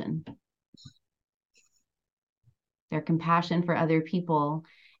compassion for other people.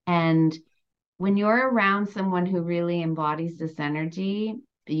 And when you're around someone who really embodies this energy,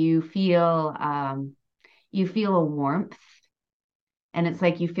 you feel a warmth, and it's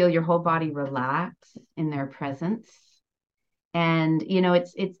like you feel your whole body relax in their presence. And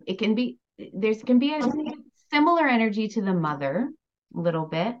it can be there's can be a similar energy to the mother, a little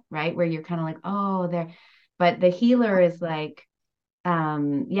bit, right? Where you're kind of like, oh, there, but the healer is like,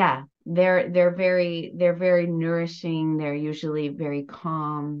 yeah, they're very nourishing. They're usually very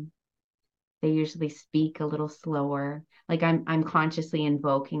calm. They usually speak a little slower. Like I'm consciously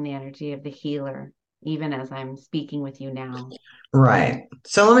invoking the energy of the healer even as I'm speaking with you now. right.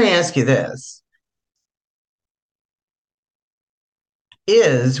 So let me ask you this.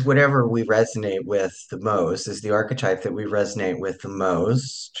 Is whatever we resonate with the most, is the archetype that we resonate with the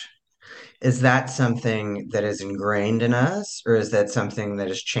most, is that something that is ingrained in us, or is that something that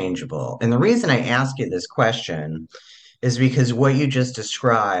is changeable? And the reason I ask you this question is because what you just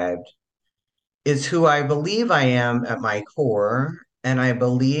described is who I believe I am at my core, and I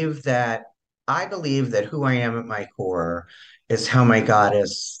believe that who I am at my core is how my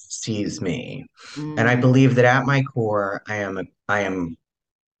goddess sees me. And I Mm, believe that at my core I am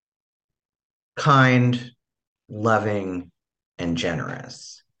kind, loving, and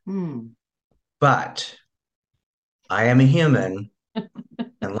generous. mm, But I am a human,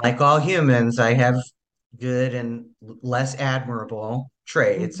 and like all humans, I have good and less admirable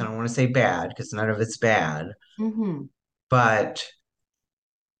traits. I mm-hmm, don't want to say bad because none of it's bad, mm-hmm. but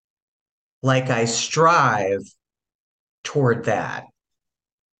like I strive toward that.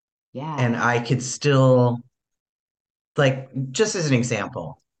 And Yeah. I could still, like, just as an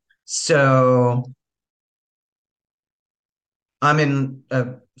example. So I'm in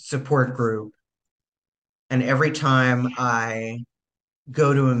a support group, and every time I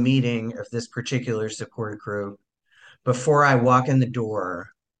go to a meeting of this particular support group, before I walk in the door,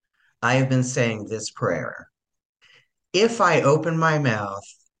 I have been saying this prayer. If I open my mouth,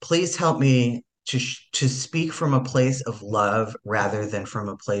 please help me to speak from a place of love rather than from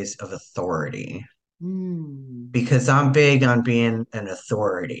a place of authority, Mm, because I'm big on being an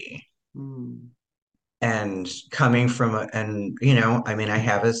authority mm, and coming from and I mean, I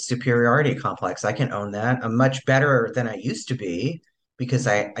have a superiority complex. I can own that. I'm much better than I used to be because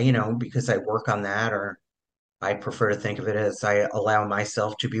because I work on that, or I prefer to think of it as I allow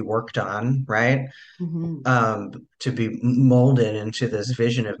myself to be worked on, right? mm-hmm. To be molded into this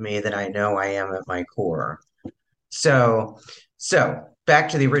vision of me that I know I am at my core. So, so back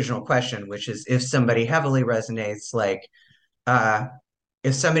to the original question, which is if somebody heavily resonates, uh,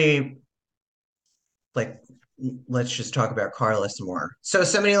 if somebody like, let's just talk about Carla some more. So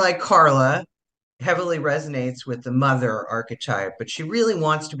somebody like Carla heavily resonates with the mother archetype, but she really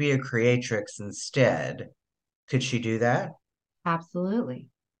wants to be a creatrix instead. Could she do that? Absolutely.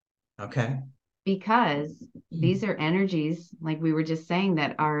 Okay. Because these are energies, like we were just saying,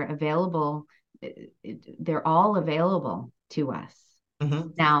 that are available. They're all available to us. Hmm.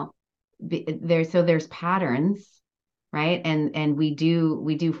 Now, there's patterns, right? And we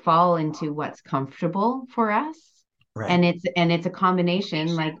do fall into what's comfortable for us. Right. And it's a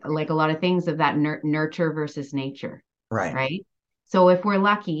combination, like a lot of things, of that nurture versus nature, Right. right? So if we're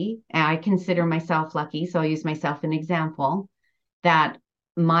lucky, and I consider myself lucky, so I'll use myself an example, that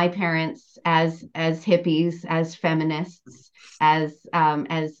my parents, as hippies, as feminists, as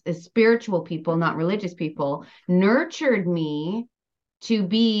spiritual people, not religious people, nurtured me to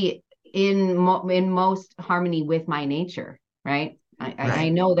be in most harmony with my nature, right? I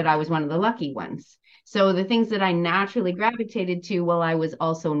Right. know that I was one of the lucky ones. So the things that I naturally gravitated to, well, I was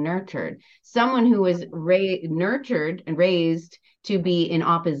also nurtured. Someone who was nurtured and raised to be in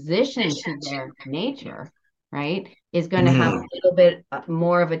opposition to their nature, right, is going to have a Hmm. little bit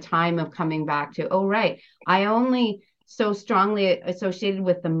more of a time of coming back to, oh, right, I only so strongly associated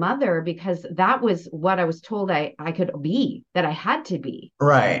with the mother because that was what I was told I could be, that I had to be.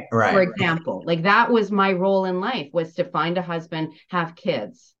 Right. For Right. example, like that was my role in life, was to find a husband, have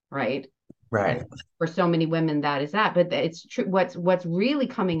kids, right? Right. Like for so many women, that is that. But it's true. What's really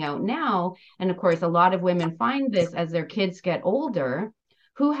coming out now, and of course, a lot of women find this as their kids get older,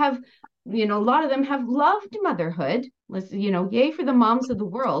 who have, a lot of them have loved motherhood. Let's, yay for the moms of the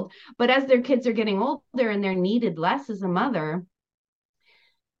world. But as their kids are getting older and they're needed less as a mother,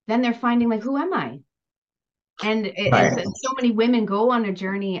 then they're finding, like, who am I? And Right. so many women go on a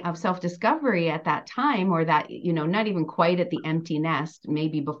journey of self-discovery at that time, or that, not even quite at the empty nest,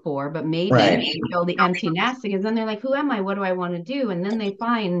 maybe before, but maybe Right. until the empty nest, because then they're like, who am I? What do I want to do? And then they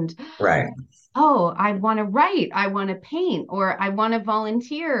find, Right. oh, I want to write, I want to paint, or I want to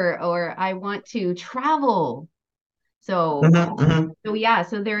volunteer, or I want to travel. So Hmm. Hmm. so yeah,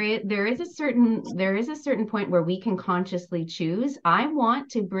 so there is a certain point where we can consciously choose. I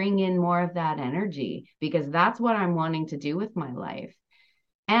want to bring in more of that energy because that's what I'm wanting to do with my life.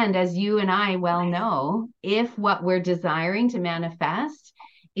 And as you and I well know, if what we're desiring to manifest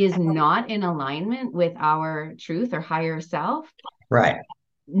is not in alignment with our truth or higher self, Right.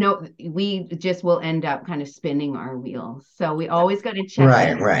 no, we just will end up kind of spinning our wheels. So we always got to check Right.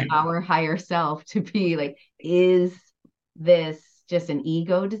 in with Right. our higher self to be like, is this just an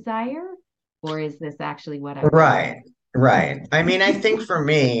ego desire, or is this actually what I want? Right. Right. I mean, I think for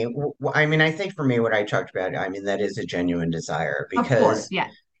me, I think for me, what I talked about, I mean, that is a genuine desire Of course, because yeah.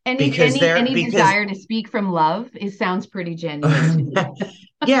 Any because any there any because desire to speak from love, it sounds pretty genuine to me.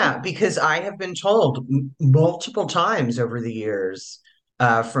 yeah, because I have been told multiple times over the years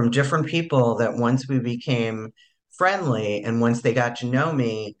from different people that once we became friendly and once they got to know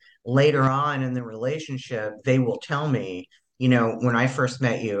me later on in the relationship, they will tell me, when I first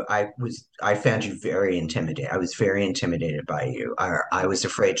met you, I found you very intimidating. I was very intimidated by you. I was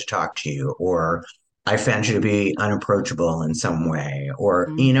afraid to talk to you, or I found you to be unapproachable in some way,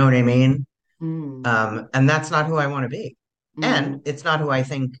 or you know Mm, what I mean? mm, And that's not who I want to be. mm, And it's not who I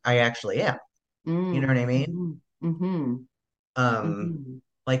think I actually am. You know mm, what I mean? mhm, mhm, Um, mhm.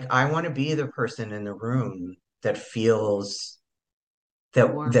 like I want to be the person in the room that feels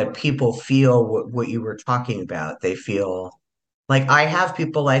that Warm. people feel what you were talking about. They feel like I have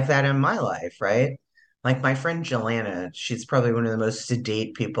people like that in my life, right? Like my friend Jelana, she's probably one of the most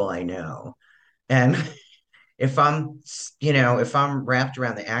sedate people I know. And if I'm wrapped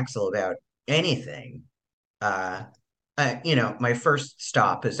around the axle about anything, uh, my first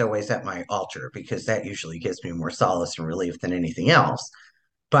stop is always at my altar because that usually gives me more solace and relief than anything else.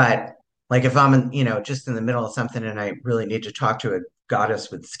 But like if I'm just in the middle of something and I really need to talk to a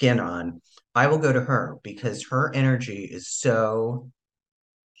goddess with skin on, I will go to her because her energy is so,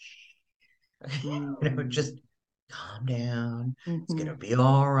 Mm, just calm down. It's gonna mhm. be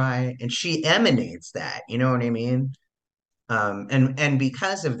all right. And she emanates that, you know what I mean? And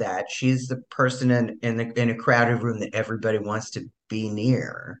because of that, she's the person in a crowded room that everybody wants to be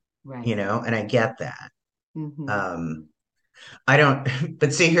near, Right. and I get that. Mhm. Um, I don't,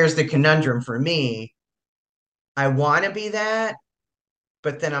 but see, here's the conundrum for me. I want to be that,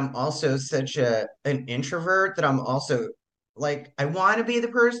 but then I'm also such an introvert that I'm also like I want to be the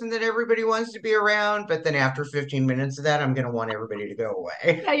person that everybody wants to be around, but then after 15 minutes of that, I'm gonna want everybody to go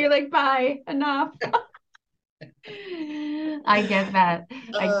away. Yeah, you're like, bye, enough. I get that.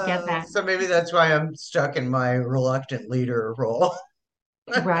 I get that. So maybe that's why I'm stuck in my reluctant leader role.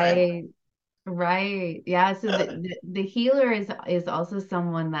 Right. Right. Yeah. So the healer is also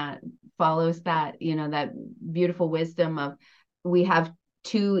someone that follows that, that beautiful wisdom of, we have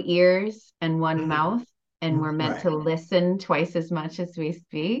two ears and one Mhm. mouth, and we're meant Right, to listen twice as much as we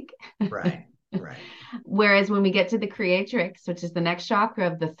speak. right, right, Whereas when we get to the creatrix, which is the next chakra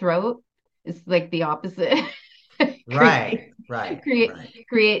of the throat, it's like the opposite. right, Create. Right, create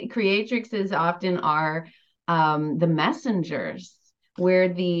right, creatrixes often are the messengers, where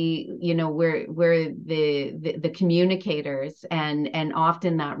the communicators, and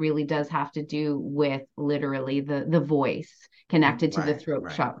often that really does have to do with literally the voice connected to the right, throat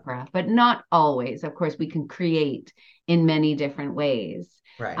right, chakra, but not always. Of course, we can create in many different ways.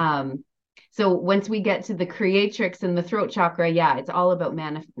 right, um so once we get to the creatrix and the throat chakra, yeah, it's all about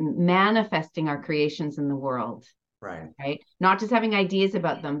manifesting our creations in the world, right, right? Not just having ideas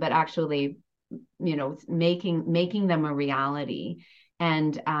about them, but actually, making them a reality.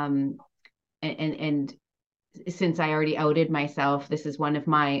 And and since I already outed myself, this is one of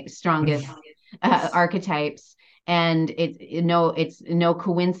my strongest archetypes. And it's no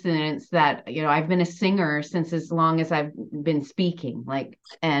coincidence that I've been a singer since as long as I've been speaking, like,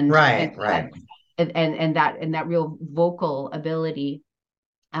 right, right, and that real vocal ability.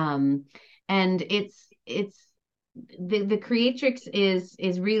 um and it's the creatrix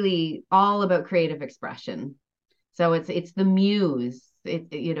is really all about creative expression. So it's the muse.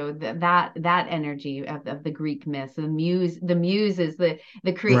 That energy of the Greek myths. The muse is the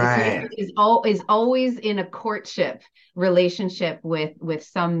creatrix right, is always in a courtship relationship with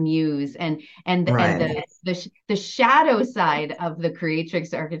some muse. And right, the shadow side of the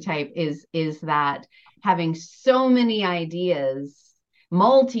creatrix archetype is that having so many ideas,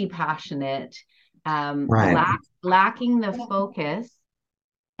 multi-passionate, right, lacking the focus,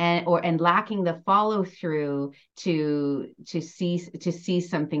 and lacking the follow through to see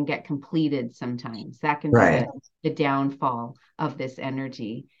something get completed. Sometimes that can be right, the downfall of this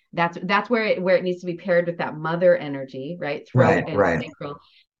energy. That's where it needs to be paired with that mother energy, right? Throat right, and right, sacral,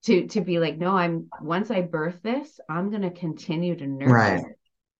 to be like, no, once I birth this, I'm going to continue to nurture right,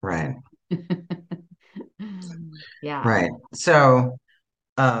 right, it. Yeah. right.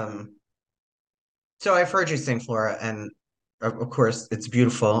 Um, so I've heard you sing, Flora, and of course it's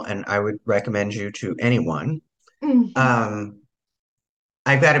beautiful, and I would recommend you to anyone. Um,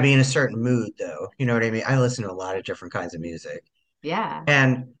 I've got to be in a certain mood, though. You know what I mean? I listen to a lot of different kinds of music, Yeah.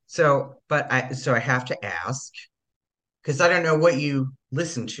 and so I have to ask because I don't know what you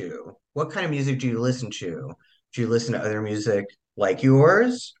listen to. What kind of music do you listen to? Do you listen to other music like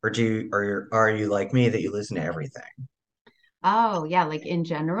yours, or are you like me that you listen to everything? Oh, yeah, like in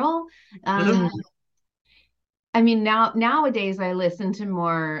general. Hmm. I mean, nowadays I listen to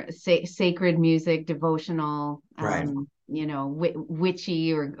more sacred music, devotional, Right,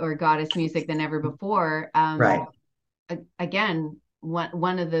 witchy or goddess music than ever before. right, Again,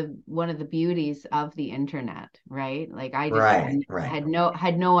 one of the beauties of the internet, right? Like, I just right, right,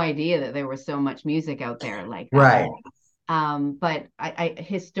 had no idea that there was so much music out there like that. right. But I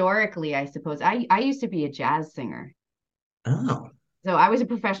historically, I suppose I used to be a jazz singer. Oh, So I was a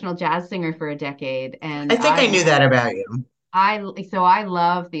professional jazz singer for a decade, and I think I knew that about you. I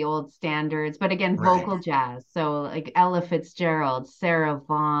love the old standards, but again, Right. vocal jazz. So like Ella Fitzgerald, Sarah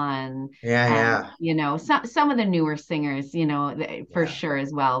Vaughan, Yeah, and yeah, some of the newer singers, for yeah. sure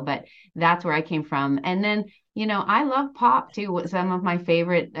as well. But that's where I came from. And then, I love pop too. Some of my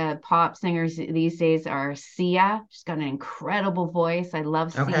favorite pop singers these days are Sia. She's got an incredible voice. I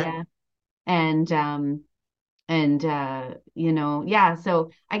love Okay. Sia. And yeah,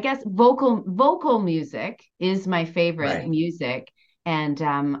 so I guess vocal music is my favorite Right. music. And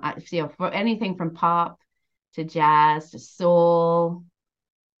for anything from pop to jazz to soul.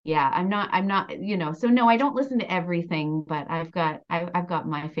 Yeah, I'm not so no, I don't listen to everything, but I've got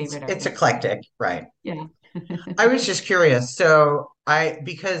my favorite It's artists. eclectic, right? Yeah. I was just curious.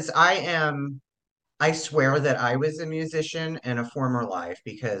 Because I swear that I was a musician in a former life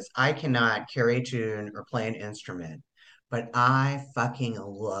because I cannot carry a tune or play an instrument, but I fucking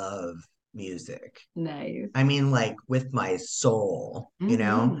love music. Nice. I mean, like with my soul, you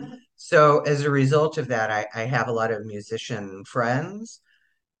know? Hmm. So as a result of that, I have a lot of musician friends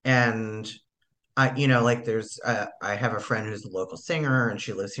and like I have a friend who's a local singer and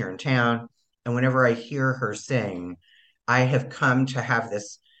she lives here in town. And whenever I hear her sing, I have come to have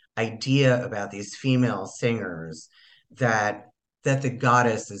this idea about these female singers that that the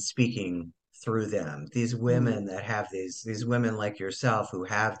goddess is speaking through them. These women that have these women like yourself who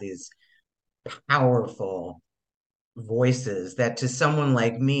have these powerful voices that to someone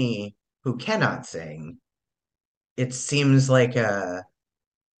like me who cannot sing, it seems like a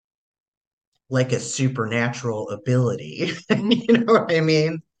supernatural ability. You know what I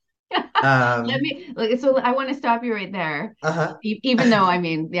mean? Let Um, me like so I want to stop you right there. uh-huh. Even though, I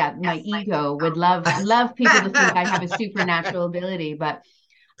mean, yeah, my ego would love people to think I have a supernatural ability, but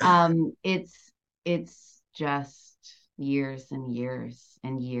it's just years and years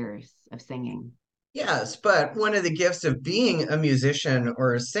and years of singing. Yes, but one of the gifts of being a musician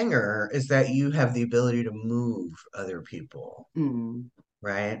or a singer is that you have the ability to move other people, Mm.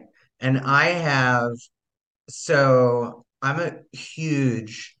 right? And I have, so I'm a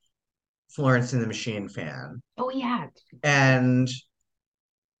huge Florence and the Machine fan. Oh yeah. And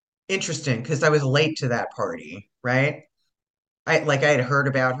interesting because I was late to that party, right? I had heard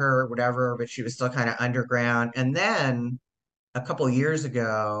about her or whatever, but she was still kind of underground. And then a couple years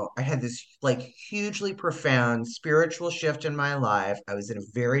ago, I had this like hugely profound spiritual shift in my life. I was in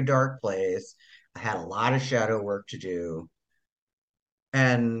a very dark place. I had a lot of shadow work to do.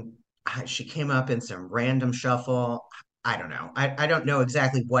 And she came up in some random shuffle. I don't know. I don't know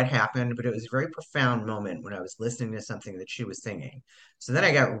exactly what happened, but it was a very profound moment when I was listening to something that she was singing. So then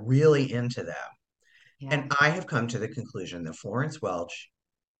I got really into them. Yeah. And I have come to the conclusion that Florence Welch,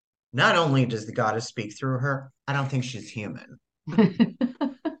 not only does the goddess speak through her, I don't think she's human.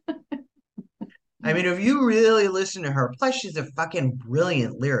 I mean, if you really listen to her, plus she's a fucking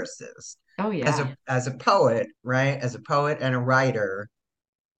brilliant lyricist. Oh As yeah. a poet, right? As a poet and a writer,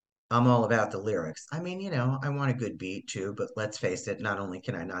 I'm all about the lyrics. I mean, I want a good beat too, but let's face it, not only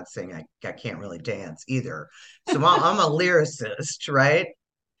can I not sing, I can't really dance either. So I'm a lyricist, right?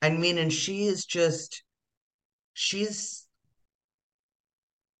 I mean, and she is just, she's,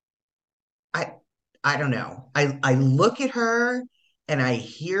 I, I don't know. I look at her and I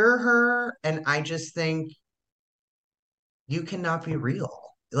hear her and I just think, you cannot be real.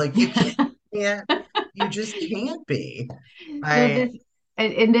 Like can't, you just can't be. No, I, this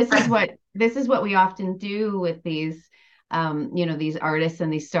and this is what we often do with these these artists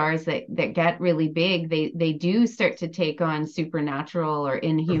and these stars that get really big. They do start to take on supernatural or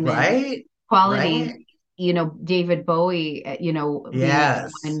inhuman right, qualities. right. David Bowie, being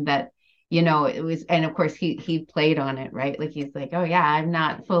Yes, one that, it was, and of course he played on it, right? Like he's like, oh yeah, I'm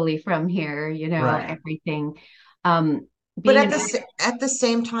not fully from here, right. everything. Um, But being an artist, at the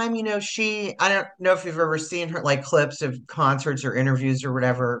same time, she, I don't know if you've ever seen her like clips of concerts or interviews or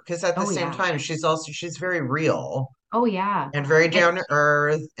whatever, because at the oh same yeah, time, she's very real oh yeah. and very And down to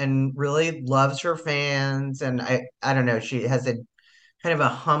earth and really loves her fans. And I don't know, she has a kind of a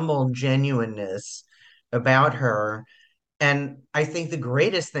humble genuineness about her. And I think the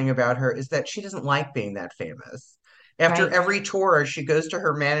greatest thing about her is that she doesn't like being that famous. After right. every tour, she goes to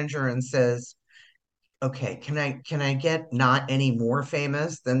her manager and says, okay, can I get not any more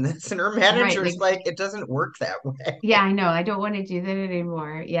famous than this? And her Right. manager's Like, like, it doesn't work that way. yeah, I know. I don't want to do that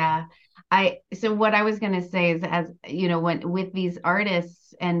anymore. Yeah. So what I was going to say is, as when with these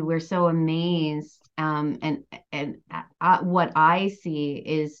artists, and we're so amazed, and what I see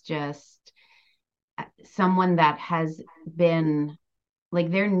is just someone that has been,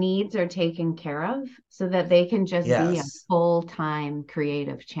 like, their needs are taken care of so that they can just be a Yes, full-time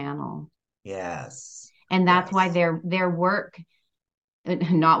creative channel. yes, And that's why yes. their work,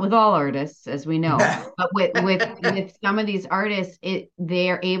 not with all artists, as we know, but with some of these artists, they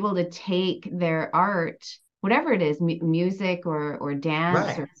are able to take their art, whatever it is, music or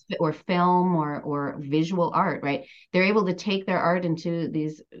dance Right, or film or visual art, right? They're able to take their art into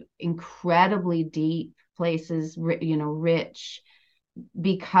these incredibly deep places, rich,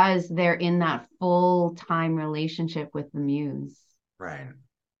 because they're in that full time relationship with the muse. right.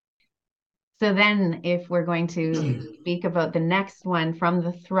 So then, if we're going to speak about the next one, from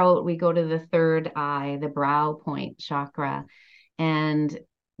the throat, we go to the third eye, the brow point chakra. And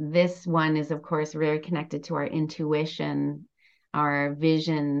this one is, of course, very connected to our intuition, our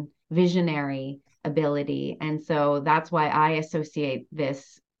visionary ability. And so that's why I associate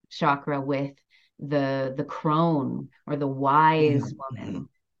this chakra with the crone, or the wise Mhm. woman,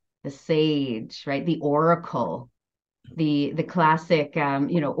 the sage, right? The oracle, the classic,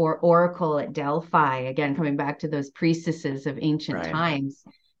 or oracle at Delphi, again coming back to those priestesses of ancient Right, times.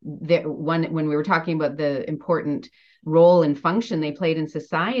 There, one, when we were talking about the important role and function they played in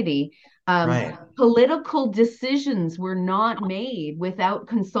society, right, political decisions were not made without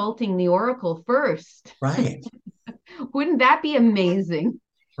consulting the oracle first. right, Wouldn't that be amazing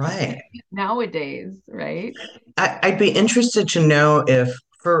right. nowadays, right? I'd be interested to know if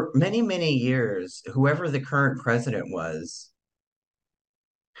for many, many years, whoever the current president was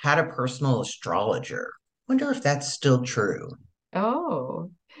had a personal astrologer. Wonder if that's still true.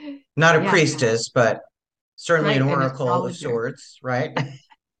 Oh, Not a yeah, priestess, but certainly an right, an oracle of astrologer. sorts, right?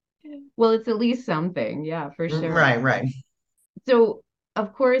 Well, it's at least something, yeah, for sure. Right, right. So,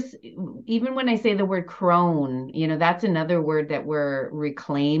 of course, even when I say the word crone, that's another word that we're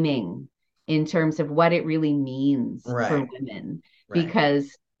reclaiming in terms of what it really means for Right, women. right.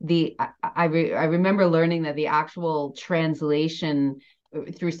 Because I remember learning that the actual translation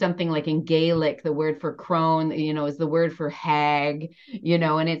through something like in Gaelic, the word for crone, is the word for hag,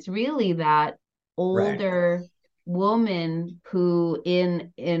 and it's really that Right. older woman who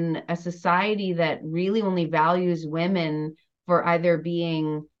in a society that really only values women for either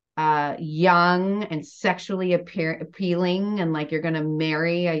being young and sexually appealing, and like you're going to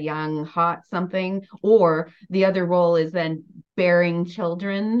marry a young hot something, or the other role is then bearing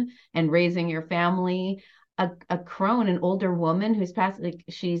children and raising your family. A crone, an older woman who's past, like,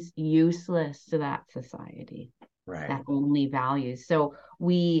 she's useless to that society Right. that only values. So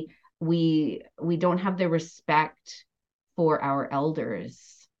we don't have the respect for our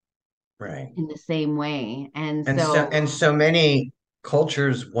elders Right. in the same way. And And so, so many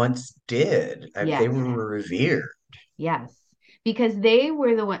cultures once did. They yes, were revered. yes, because they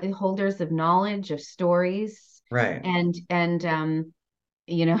were the holders of knowledge, of stories, Right. and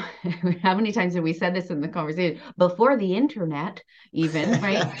how many times have we said this in the conversation before the internet, even,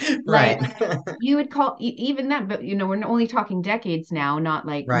 right? Right. Like, you would call even that, but we're only talking decades now, not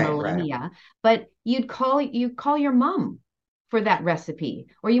like Right. Right. millennia. But you call your mom for that recipe,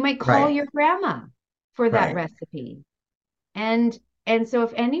 or you might call Right. your grandma for that Right. recipe. And so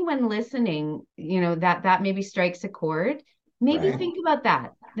if anyone listening, that maybe strikes a chord, maybe Right. think about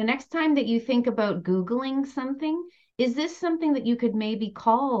that. The next time that you think about Googling something, is this something that you could maybe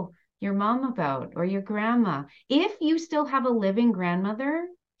call your mom about, or your grandma? If you still have a living grandmother,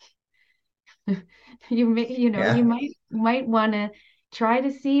 you Yeah. might want to try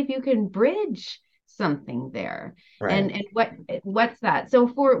to see if you can bridge something there. Right. And what's that? So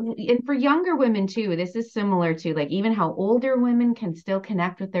for younger women too, this is similar to, like, even how older women can still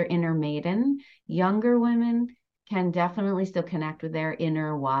connect with their inner maiden, younger women can definitely still connect with their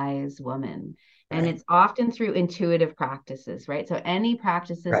inner wise woman. And Right. it's often through intuitive practices, right? So any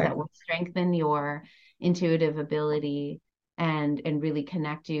practices Right. that will strengthen your intuitive ability and really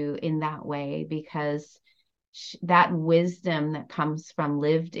connect you in that way, because that wisdom that comes from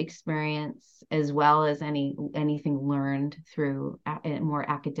lived experience, as well as anything learned through more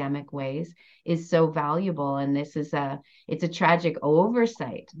academic ways, is so valuable. And it's a tragic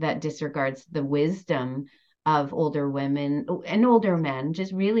oversight that disregards the wisdom of older women and older men,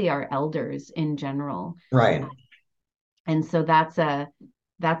 just really our elders in general. Right. And so that's a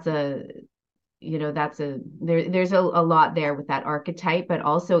there's a lot there with that archetype, but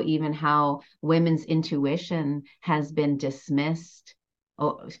also even how women's intuition has been dismissed,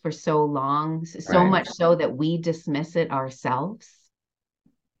 for so long, so Right. much so that we dismiss it ourselves.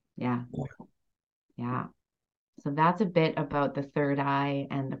 Yeah, yeah. So that's a bit about the third eye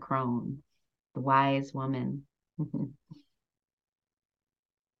and the crone, the wise woman.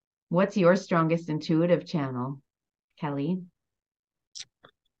 What's your strongest intuitive channel, Kelly?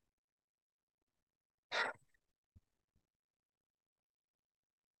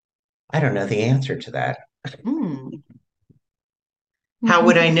 I don't know the answer to that. Mm. How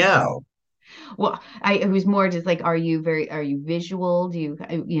would I know? Well, it was more just like, are you visual? Do you,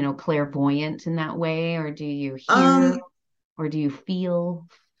 clairvoyant in that way, or do you hear, Um, or do you feel?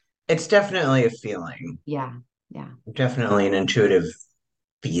 it's definitely a feeling. Yeah, yeah, Definitely an intuitive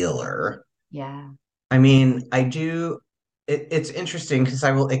feeler. yeah. I mean, I do. It's interesting because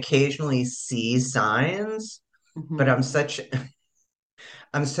I will occasionally see signs, but Hmm.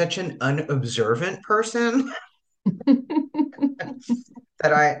 I'm such an unobservant person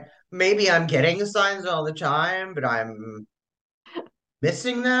that maybe I'm getting the signs all the time, but I'm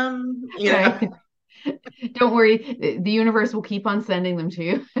missing them, you know? Right. Don't worry, the universe will keep on sending them to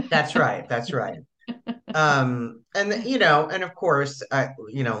you. That's right. That's right. And and of course,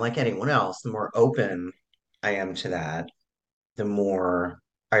 like anyone else, the more open I am to that, the more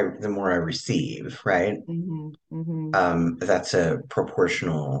I receive, right? Hmm. Hmm. That's a,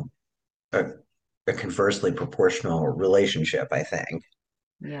 a conversely proportional relationship, I think.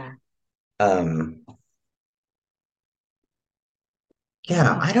 Yeah, Um, yeah,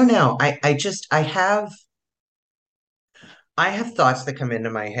 yeah. I don't know. I have thoughts that come into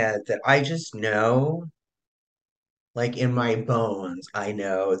my head that I just know, like in my bones, I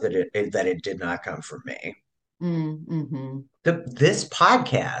know that it did not come from me. Mm-hmm. This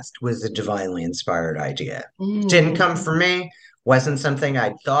podcast was a divinely inspired idea. It didn't come Mm-hmm. from me, wasn't something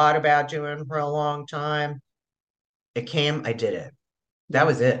I'd thought about doing for a long time. It came, I did it. That Yeah,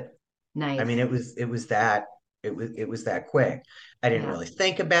 was it. I mean, nice. it was that quick. I didn't Yeah, really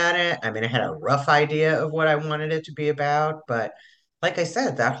think about it. I mean, I had a rough idea of what I wanted it to be about, but like I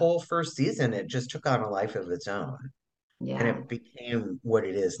said, that whole first season, it just took on a life of its own, and yeah, it became what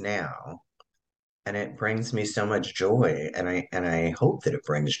it is now. And it brings me so much joy, and I hope that it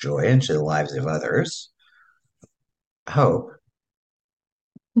brings joy into the lives of others. I hope.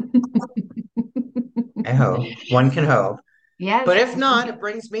 I hope. One can hope. Yes, But if not, it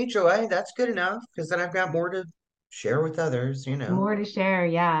brings me joy. That's good enough because then I've got more to share with others, you know. more to share.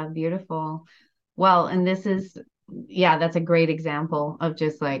 Yeah, beautiful. Well, and this is, yeah, that's a great example of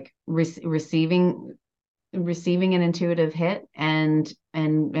just like receiving an intuitive hit and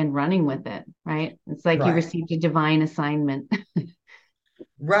running with it, right? It's like you Right. received a divine assignment.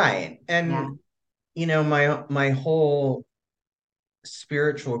 Right. Yeah. And my whole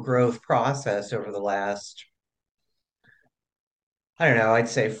spiritual growth process over the last, I don't know, I'd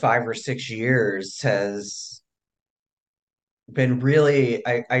say 5 or 6 years has been really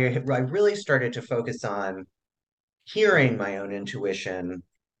I really started to focus on hearing my own intuition.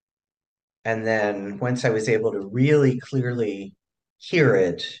 And then once I was able to really clearly hear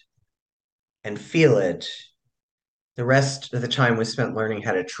it and feel it, the rest of the time was spent learning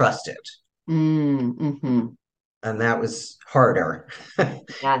how to trust it. Mm-hmm. And that was harder, Yes.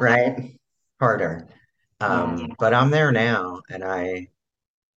 right? Harder. Yeah. But I'm there now, and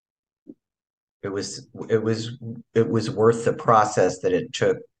it was worth the process that it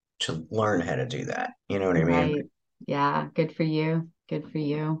took to learn how to do that. You know what I mean? Right. Yeah. Good for you. Good for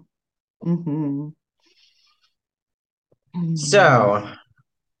you. Mm-hmm. So,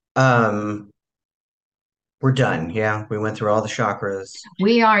 um, we're done. Yeah, we went through all the chakras.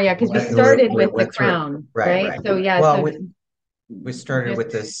 We are, yeah, We because we went, we, started we with the went through. crown, Right, right? right. So yeah, Well, so we started just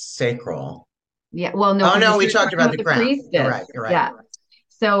with the sacral. yeah, well, no, Oh because we no, we started talked talking about about the the crown. You're priestess. right. You're right. Yeah.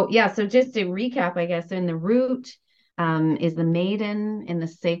 So yeah, so just to recap, I guess in the root is the maiden, in the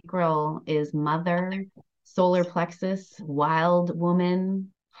sacral is mother, solar plexus, wild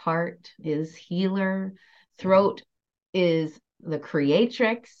woman, heart is healer, throat is the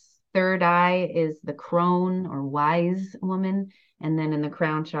creatrix, third eye is the crone or wise woman, and then in the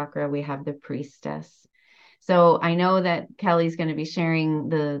crown chakra we have the priestess. So I know that Kelly's going to be sharing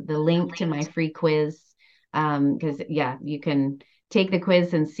the link to my free quiz because yeah, you can take the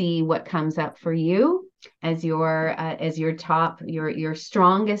quiz and see what comes up for you as your top your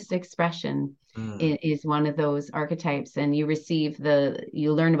strongest expression Mm, is one of those archetypes, and you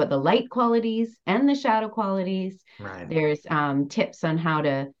learn about the light qualities and the shadow qualities. right. There's tips on how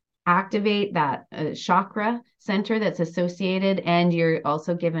to activate that chakra center that's associated, and you're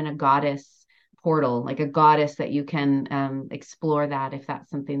also given a goddess portal, like a goddess that you can explore that if that's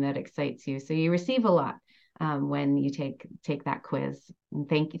something that excites you. So you receive a lot when you take that quiz. And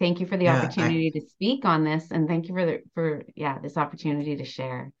thank you for the Yeah, opportunity to speak on this, and thank you for yeah this opportunity to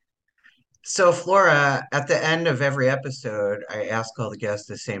share. so Flora, at the end of every episode, I ask all the guests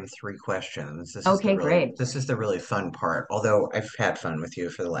the same 3 questions. Okay, great. This is the really fun part, although I've had fun with you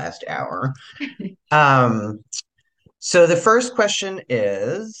for the last hour. Um, so the first question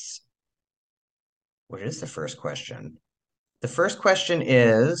is, what is the first question? The first question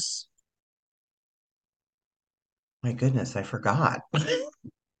is, my goodness, I forgot.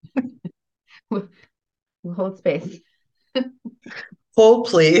 We'll hold space. Hold,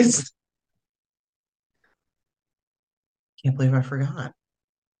 please. Can't believe I forgot.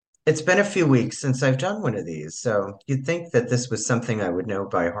 It's been a few weeks since I've done one of these, so you'd think that this was something I would know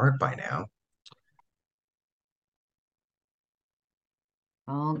by heart by now.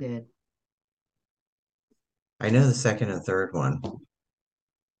 All good. I know the second and third one.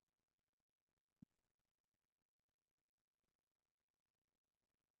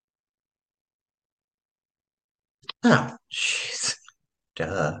 Oh, jeez.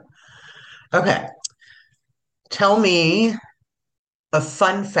 Duh. Okay. Tell me a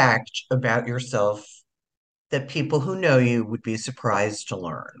fun fact about yourself that people who know you would be surprised to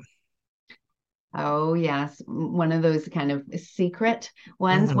learn. Oh yes, one of those kind of secret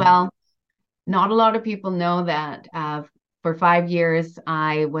ones. Hmm. Well, not a lot of people know that for 5 years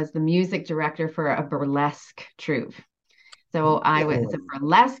I was the music director for a burlesque troupe. So I was a Ooh,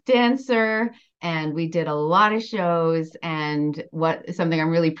 burlesque dancer, and we did a lot of shows. And what something I'm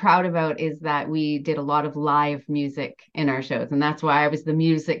really proud about is that we did a lot of live music in our shows, and that's why I was the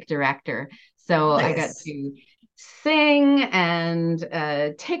music director. So I got nice. to sing and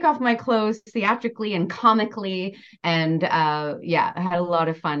take off my clothes theatrically and comically, and yeah, I had a lot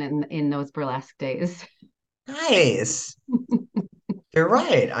of fun in those burlesque days. Nice. You're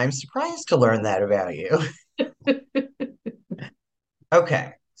right. I'm surprised to learn that about you.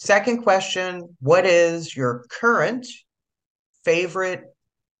 Okay. Second question. What is your current favorite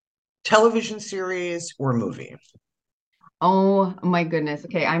television series or movie? Oh my goodness.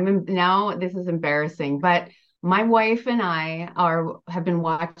 Okay, now this is embarrassing, but my wife and I are have been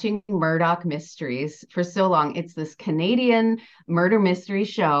watching Murdoch Mysteries for so long. It's this Canadian murder mystery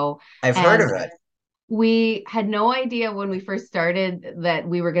show, I've heard and of it. We had no idea when we first started that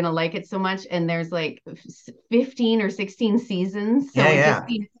we were going to like it so much, and there's like 15 or 16 seasons, Yeah, so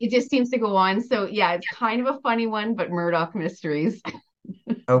yeah. it just seems to go on. So yeah, it's kind of a funny one, but Murdoch Mysteries.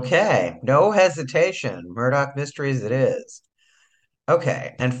 Okay. No hesitation. Murdoch Mysteries it is.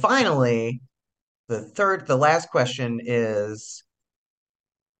 Okay. And finally, the last question is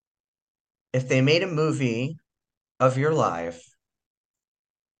if they made a movie of your life,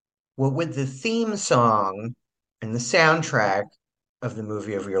 what would the theme song and the soundtrack of the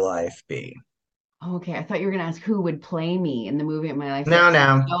movie of your life be? Okay, I thought you were going to ask who would play me in the movie of my life. So No,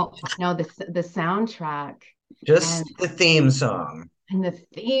 no, no, no, the soundtrack and just the theme song. the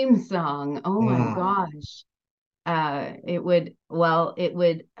theme song. Oh my Mm, gosh. It would,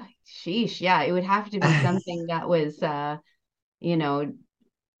 sheesh, yeah, it would have to be something that was you know,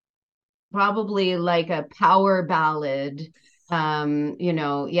 probably like a power ballad.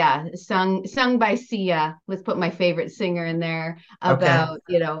 Yeah, sung by Sia. Let's put my favorite singer in there okay. about,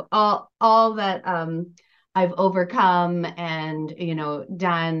 all that I've overcome and,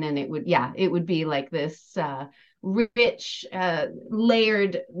 done. And it would be like this rich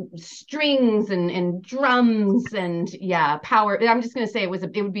layered strings and drums and yeah, power. I'm just gonna say it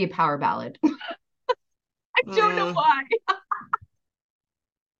would be a power ballad. I don't know Mm, why.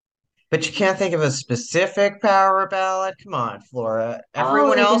 but you can't think of a specific power ballad? Come on, Flora. Oh,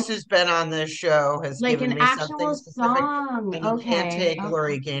 Everyone else who's been on this show has like given an me something actual specific, song. and you can't Okay. take Okay.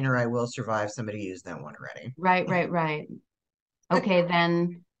 Lori Gaynor, I Will Survive. Somebody used that one already. Right, right, right. Okay,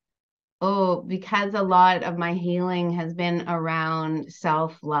 then. Oh, because a lot of my healing has been around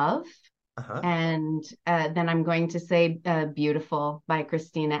self-love. Uh-huh. And then I'm going to say Beautiful by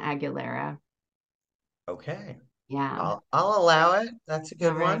Christina Aguilera. Okay. Yeah. I'll allow it. That's a All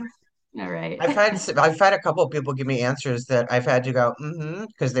good right. one. All right. I've had a couple of people give me answers that I've had to go,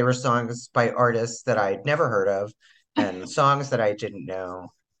 because they were songs by artists that I'd never heard of and songs that I didn't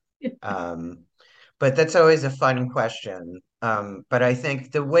know. Um, but that's always a fun question. But I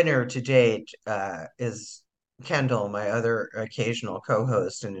think the winner to date is Kendall, my other occasional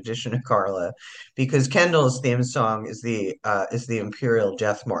co-host, in addition to Carla, because Kendall's theme song is the Imperial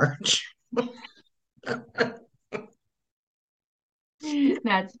Death March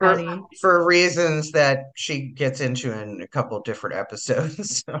That's for funny. for reasons that she gets into in a couple different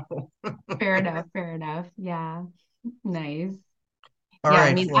episodes. So, Fair enough. Fair enough. Yeah. Nice. all Yeah, I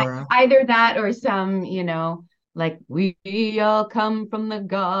right, mean, Flora. either that or some, like we all come from the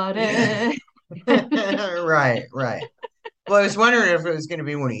goddess. Right, right. Well, I was wondering if it was going to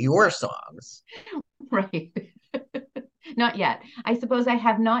be one of your songs. Right. Not yet. I suppose I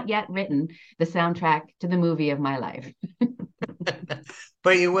have not yet written the soundtrack to the movie of my life.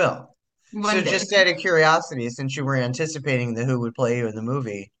 But you will. So One day. just out of curiosity, since you were anticipating the who would play you in the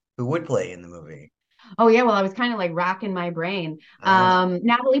movie, who would play in the movie? Oh yeah, well, I was kind of like racking my brain. Ah,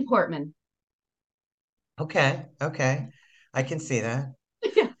 Natalie Portman. okay, okay. I can see that.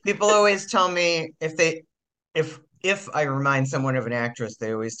 Yeah. People always tell me if I remind someone of an actress,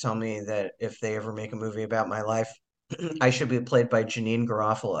 they always tell me that if they ever make a movie about my life, I should be played by Janine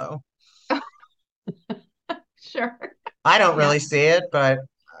Garofalo. Sure. I don't Yeah. really see it, but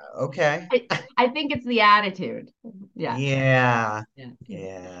okay. I think it's the attitude. Yeah. Yeah, Yeah. Yeah.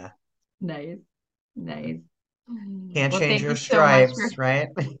 yeah. Nice. Nice. Can't Well, change thank your you so much for stripes, right?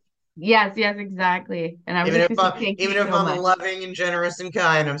 yes, yes, exactly. And I was Even just if gonna say I'm thank you even if so I'm much. loving and generous and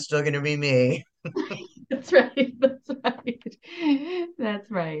kind, I'm still gonna be me. That's right. That's right.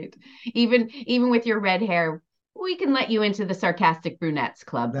 That's right. Even with your red hair, we can let you into the sarcastic brunettes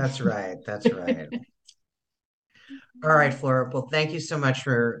club. That's right. That's right. All right, Flora. Well, thank you so much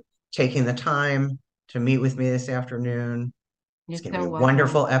for taking the time to meet with me this afternoon. You're It's gonna be so a welcome.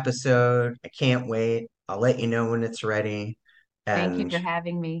 wonderful episode. I can't wait. I'll let you know when it's ready. Thank you And for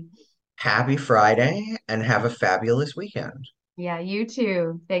having me. happy Friday and have a fabulous weekend. Yeah, you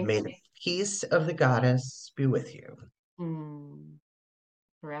too. Thanks. May the peace of the goddess be with you. Mm,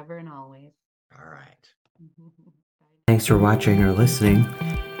 forever and always. All right. Bye. Thanks for watching or listening.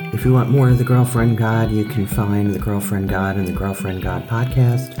 If you want more of The Girlfriend God, you can find The Girlfriend God and The Girlfriend God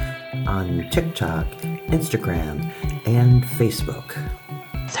podcast on TikTok, Instagram, and Facebook.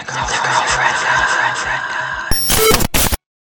 The Girlfriend